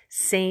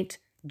St.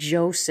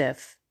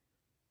 Joseph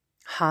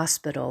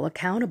Hospital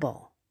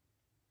accountable.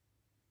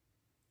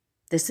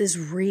 This is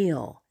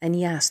real. And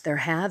yes, there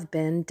have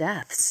been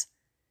deaths,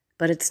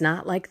 but it's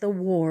not like the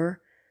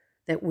war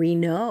that we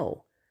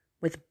know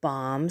with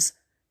bombs,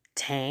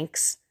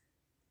 tanks.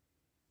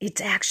 It's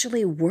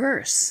actually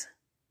worse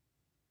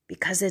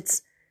because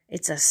it's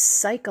a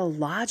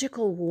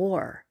psychological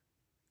war.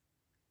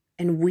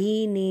 And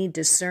we need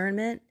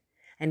discernment,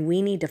 and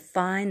we need to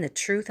find the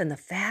truth and the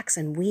facts,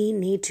 and we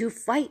need to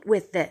fight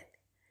with it.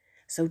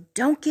 So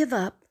don't give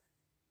up.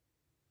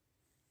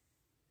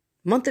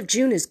 Month of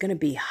June is going to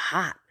be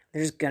hot.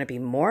 There's going to be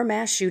more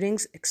mass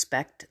shootings.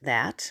 Expect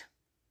that.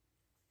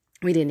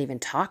 We didn't even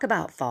talk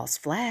about false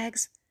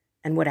flags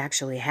and what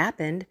actually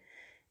happened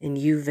in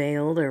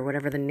Uvalde or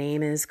whatever the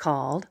name is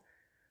called.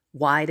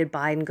 Why did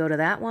Biden go to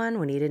that one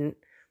when he didn't?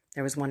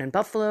 There was one in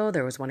Buffalo.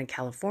 There was one in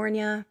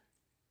California.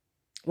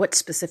 What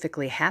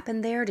specifically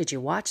happened there? Did you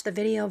watch the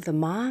video of the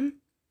mom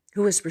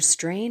who was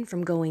restrained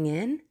from going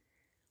in?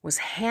 Was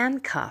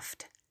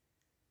handcuffed.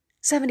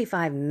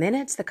 75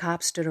 minutes the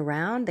cops stood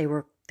around. They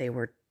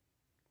were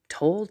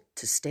told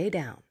to stay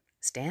down,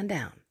 stand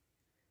down.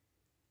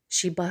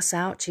 She busts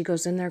out. She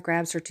goes in there,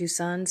 grabs her two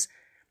sons.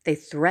 They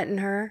threaten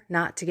her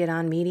not to get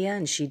on media,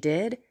 and she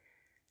did.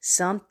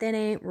 Something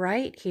ain't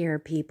right here,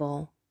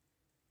 people.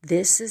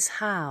 This is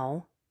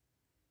how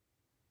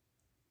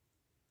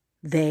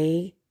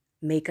they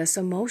make us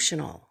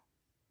emotional.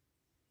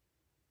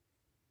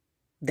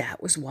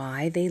 That was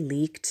why they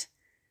leaked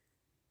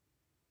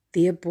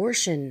the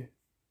abortion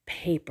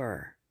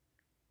paper.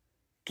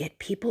 Get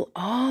people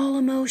all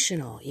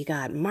emotional. You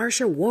got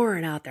Marsha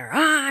Warren out there.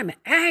 I'm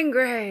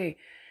angry.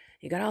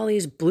 You got all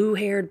these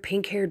blue-haired,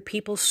 pink-haired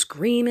people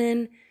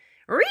screaming.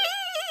 Ree!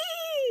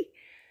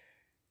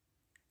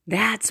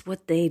 That's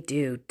what they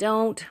do.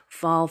 Don't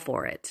fall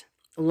for it.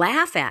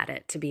 Laugh at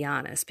it, to be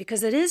honest,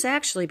 because it is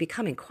actually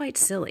becoming quite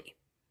silly.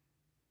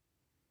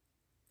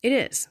 It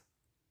is.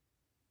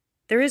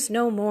 There is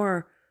no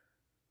more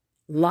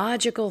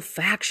logical,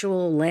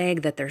 factual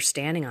leg that they're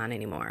standing on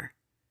anymore.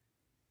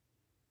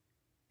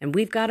 And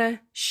we've got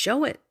to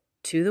show it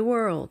to the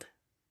world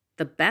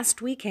the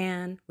best we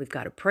can. We've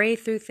got to pray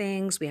through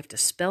things. We have to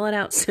spell it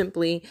out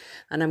simply.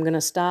 And I'm going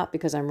to stop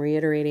because I'm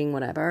reiterating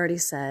what I've already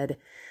said.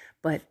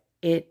 But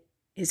it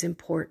is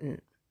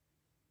important.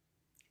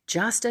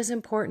 just as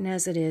important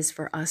as it is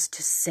for us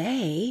to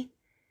say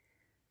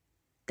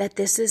that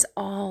this is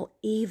all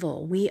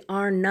evil. We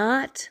are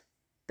not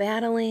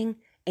battling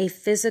a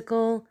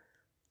physical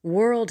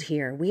world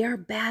here. We are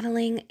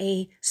battling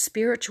a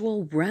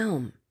spiritual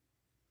realm.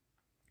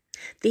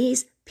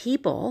 These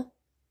people,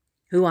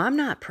 who I'm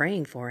not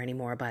praying for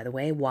anymore, by the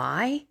way,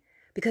 why?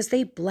 Because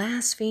they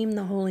blaspheme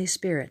the Holy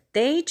Spirit.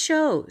 They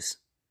chose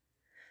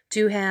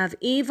to have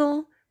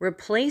evil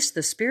replace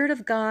the Spirit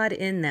of God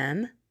in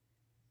them.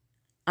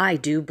 I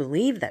do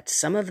believe that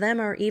some of them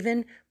are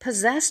even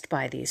possessed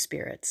by these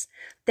spirits.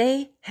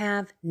 They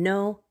have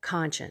no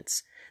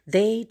conscience.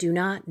 They do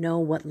not know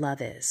what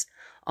love is.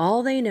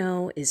 All they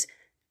know is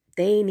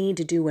they need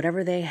to do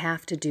whatever they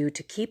have to do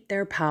to keep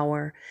their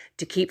power,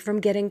 to keep from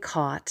getting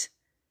caught,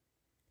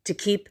 to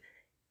keep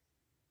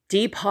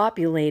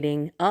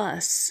depopulating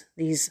us,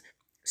 these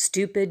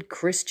stupid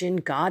Christian,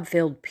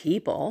 God-filled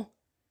people.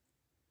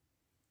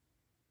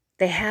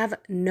 They have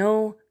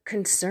no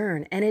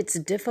concern, and it's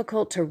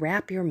difficult to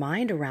wrap your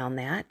mind around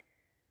that,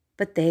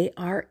 but they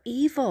are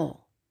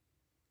evil.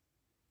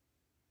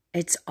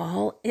 It's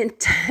all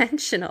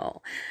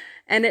intentional,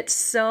 and it's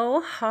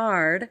so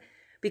hard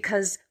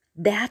because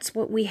that's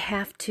what we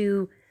have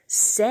to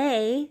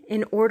say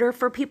in order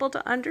for people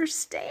to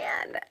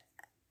understand.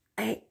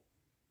 Okay,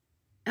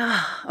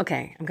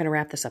 I'm going to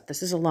wrap this up.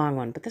 This is a long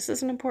one, but this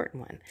is an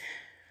important one.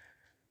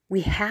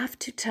 We have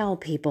to tell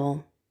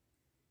people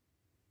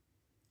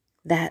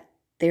that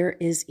there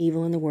is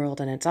evil in the world,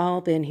 and it's all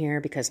been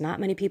here because not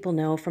many people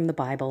know from the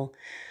Bible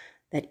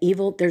that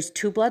evil, there's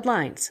two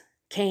bloodlines,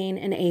 Cain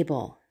and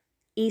Abel,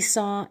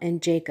 Esau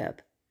and Jacob,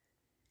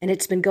 and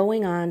it's been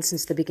going on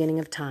since the beginning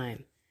of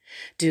time.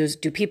 Do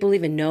people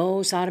even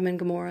know Sodom and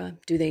Gomorrah?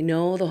 Do they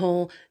know the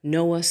whole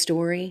Noah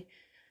story?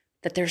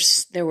 That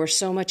there were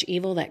so much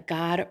evil that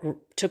God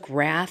took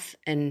wrath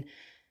and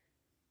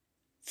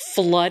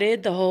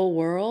flooded the whole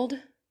world?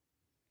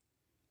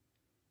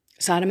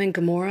 Sodom and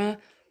Gomorrah,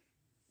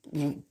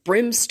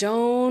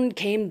 brimstone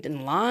came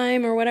in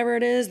lime or whatever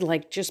it is,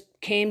 like just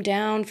came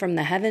down from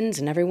the heavens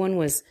and everyone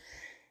was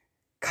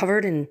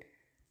covered in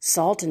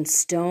salt and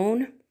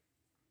stone.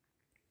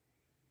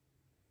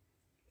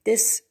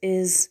 This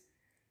is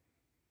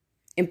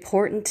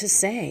important to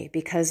say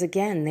because,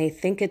 again, they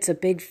think it's a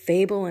big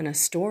fable and a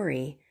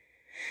story.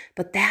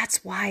 But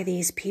that's why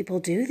these people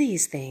do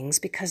these things,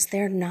 because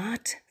they're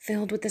not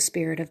filled with the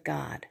Spirit of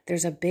God.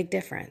 There's a big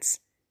difference.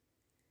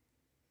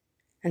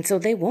 And so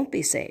they won't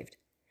be saved.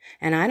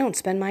 And I don't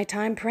spend my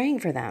time praying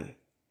for them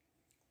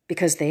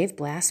because they've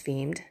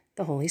blasphemed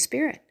the Holy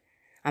Spirit.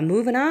 I'm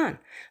moving on.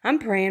 I'm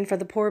praying for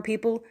the poor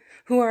people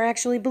who are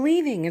actually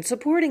believing and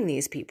supporting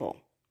these people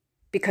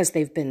because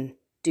they've been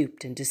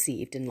duped and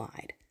deceived and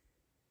lied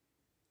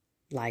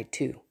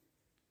to.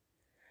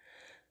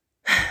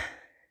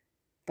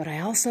 But I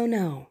also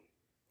know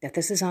that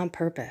this is on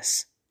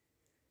purpose.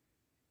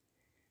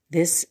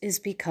 This is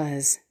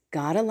because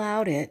God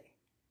allowed it,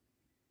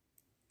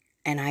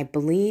 and I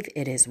believe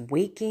it is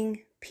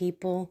waking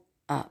people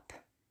up.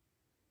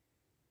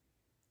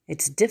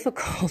 It's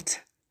difficult,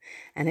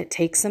 and it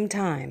takes some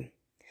time,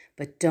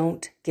 but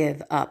don't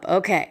give up.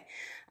 Okay,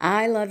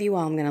 I love you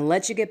all. I'm going to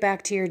let you get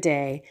back to your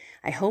day.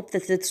 I hope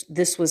that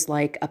this was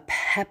like a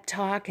pep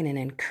talk and an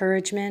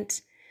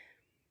encouragement,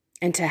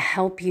 and to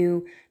help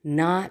you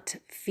not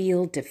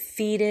feel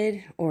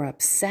defeated or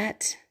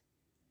upset.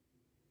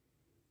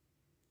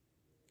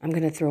 I'm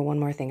going to throw one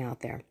more thing out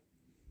there.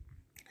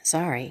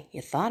 Sorry,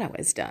 you thought I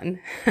was done.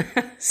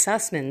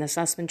 Sussman, the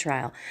Sussman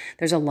trial.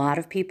 There's a lot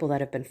of people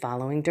that have been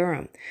following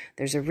Durham.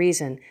 There's a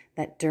reason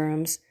that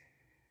Durham's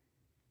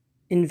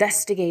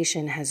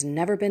investigation has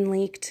never been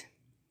leaked.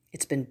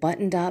 It's been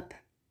buttoned up.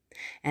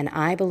 And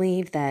I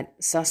believe that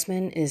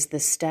Sussman is the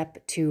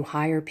step to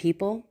hire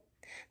people,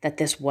 that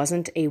this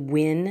wasn't a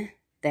win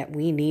that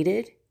we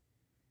needed.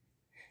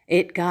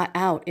 It got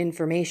out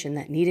information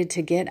that needed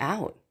to get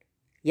out.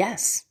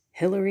 Yes,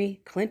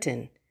 Hillary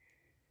Clinton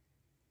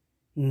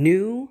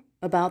knew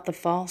about the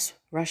false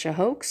Russia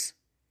hoax.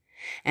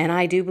 And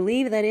I do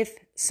believe that if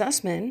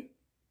Sussman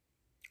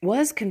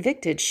was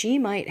convicted, she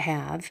might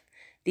have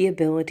the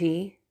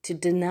ability to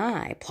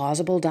deny,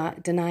 plausible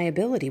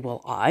deniability.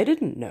 Well, I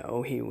didn't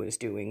know he was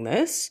doing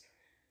this.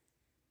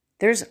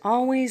 There's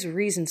always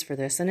reasons for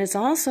this, and it's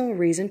also a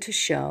reason to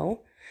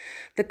show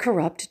the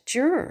corrupt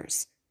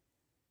jurors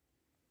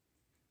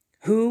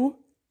who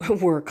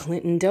were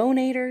Clinton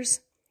donators,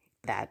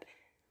 that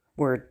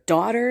were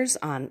daughters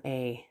on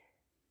a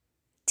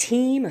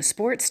team, a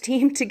sports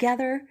team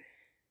together.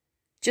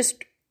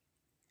 Just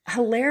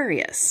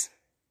hilarious.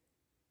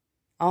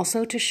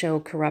 Also to show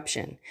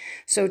corruption.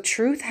 So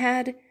truth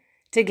had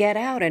to get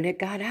out, and it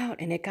got out,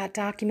 and it got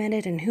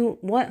documented, and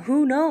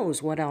who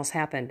knows what else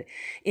happened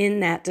in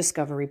that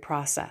discovery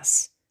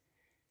process.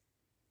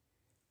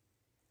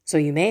 So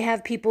you may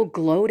have people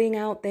gloating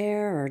out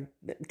there or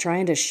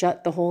trying to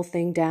shut the whole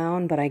thing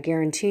down, but I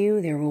guarantee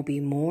you there will be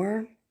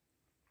more,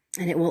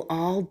 and it will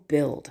all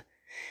build.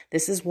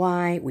 This is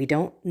why we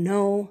don't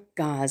know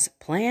God's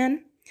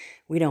plan.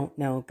 We don't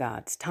know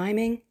God's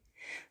timing.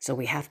 So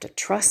we have to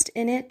trust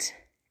in it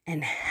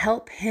and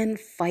help him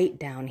fight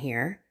down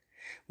here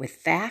with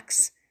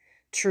facts,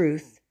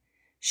 truth,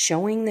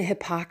 showing the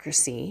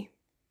hypocrisy,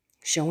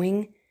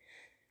 showing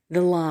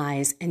the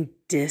lies, and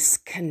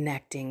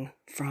disconnecting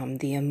from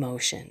the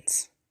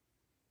emotions.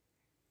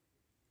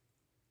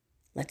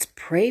 Let's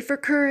pray for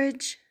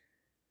courage.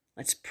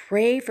 Let's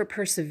pray for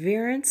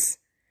perseverance.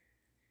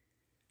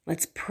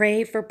 Let's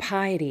pray for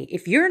piety.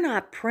 If you're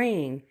not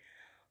praying,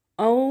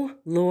 oh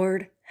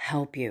Lord,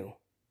 help you.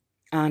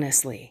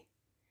 Honestly,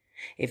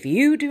 if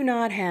you do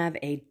not have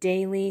a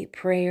daily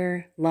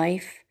prayer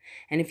life,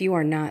 and if you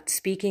are not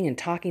speaking and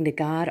talking to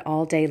God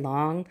all day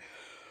long,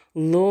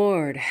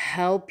 Lord,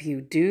 help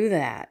you do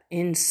that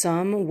in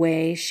some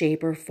way,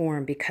 shape, or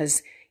form,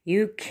 because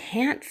you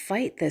can't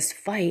fight this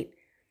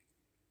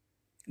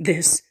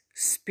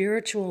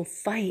spiritual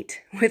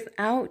fight,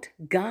 without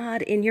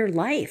God in your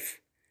life.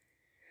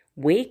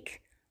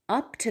 Wake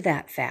up to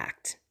that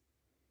fact.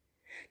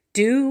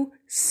 Do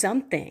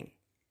something.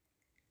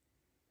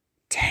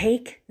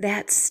 Take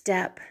that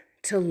step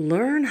to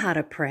learn how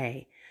to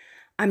pray.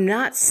 I'm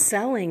not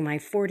selling my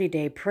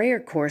 40-day prayer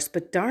course,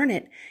 but darn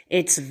it,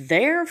 it's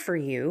there for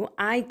you.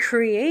 I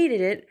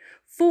created it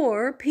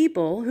for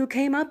people who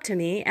came up to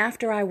me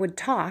after I would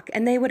talk,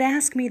 and they would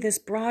ask me this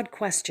broad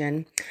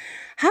question: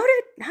 How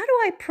do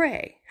I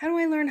pray? How do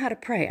I learn how to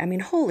pray? I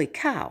mean, holy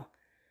cow.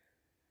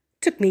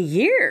 It took me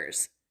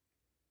years.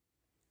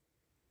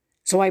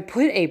 So I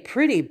put a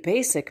pretty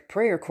basic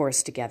prayer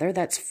course together.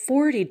 That's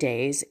 40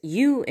 days,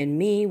 you and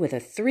me, with a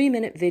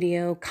 3-minute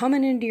video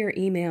coming into your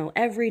email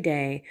every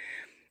day.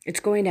 It's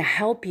going to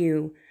help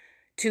you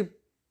to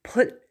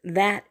put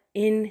that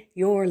in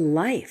your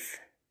life.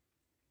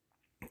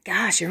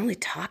 Gosh, you're only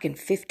talking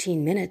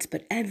 15 minutes,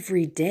 but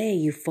every day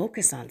you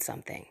focus on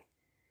something.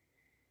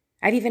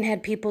 I've even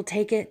had people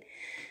take it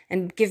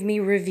and give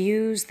me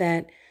reviews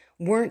that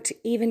weren't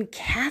even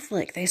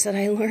Catholic. They said,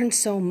 I learned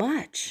so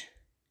much.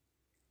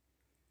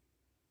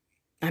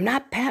 I'm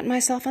not patting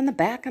myself on the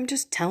back. I'm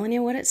just telling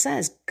you what it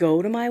says.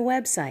 Go to my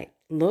website.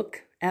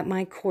 Look at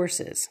my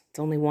courses. It's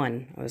only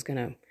one. I was going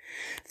to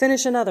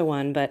finish another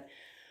one, but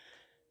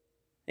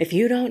if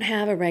you don't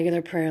have a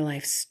regular prayer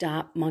life,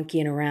 stop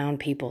monkeying around,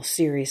 people.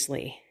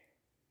 Seriously.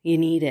 You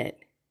need it.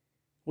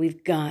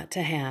 We've got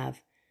to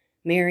have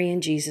Mary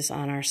and Jesus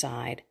on our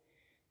side,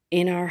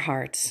 in our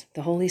hearts,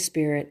 the Holy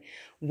Spirit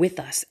with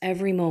us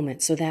every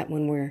moment, so that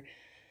when we're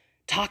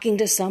talking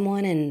to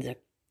someone and the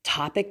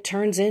topic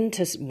turns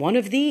into one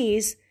of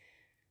these,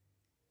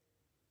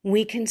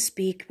 we can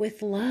speak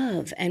with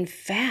love and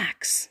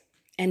facts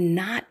and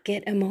not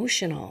get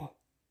emotional.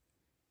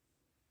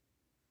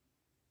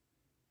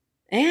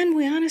 And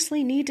we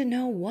honestly need to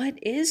know what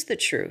is the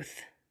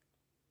truth.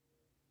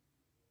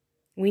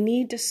 We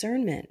need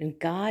discernment, and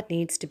God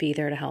needs to be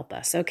there to help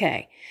us.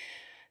 Okay,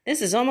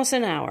 this is almost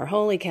an hour.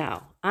 Holy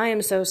cow. I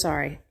am so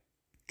sorry.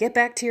 Get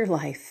back to your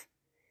life,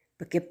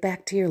 but get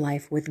back to your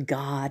life with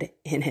God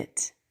in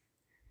it.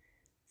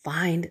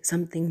 Find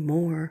something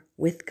more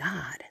with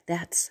God.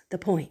 That's the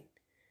point.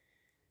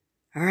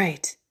 All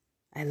right.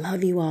 I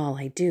love you all.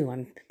 I do.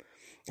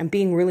 I'm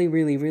being really,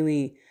 really,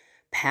 really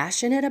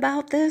passionate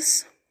about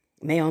this.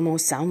 It may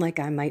almost sound like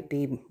I might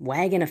be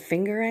wagging a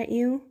finger at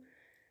you.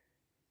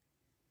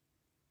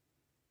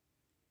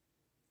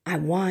 I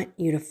want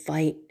you to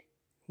fight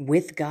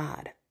with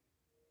God,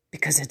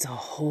 because it's a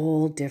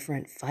whole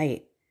different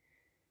fight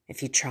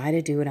if you try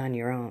to do it on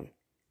your own.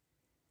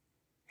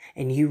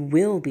 And you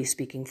will be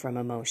speaking from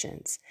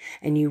emotions,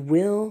 and you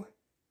will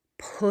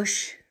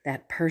push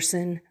that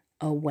person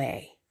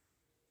away.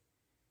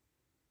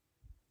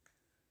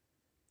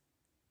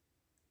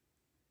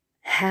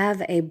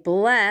 Have a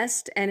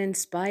blessed and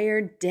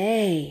inspired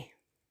day.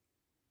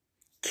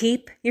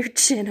 Keep your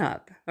chin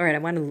up. All right, I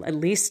want to at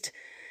least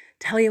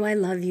tell you I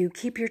love you.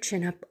 Keep your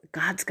chin up.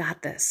 God's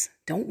got this.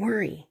 Don't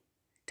worry.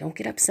 Don't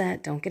get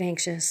upset. Don't get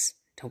anxious.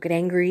 Don't get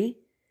angry.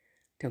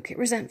 Don't get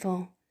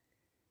resentful.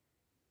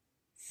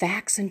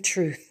 Facts and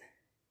truth,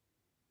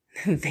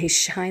 they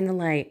shine the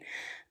light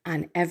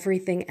on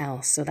everything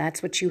else. So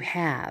that's what you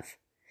have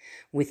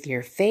with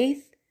your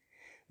faith,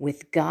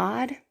 with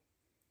God,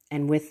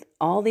 and with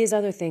all these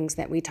other things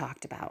that we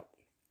talked about.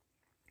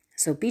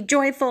 So be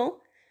joyful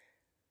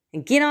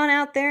and get on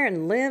out there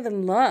and live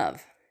and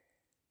love.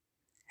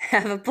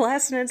 Have a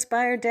blessed and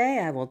inspired day.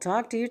 I will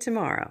talk to you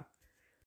tomorrow.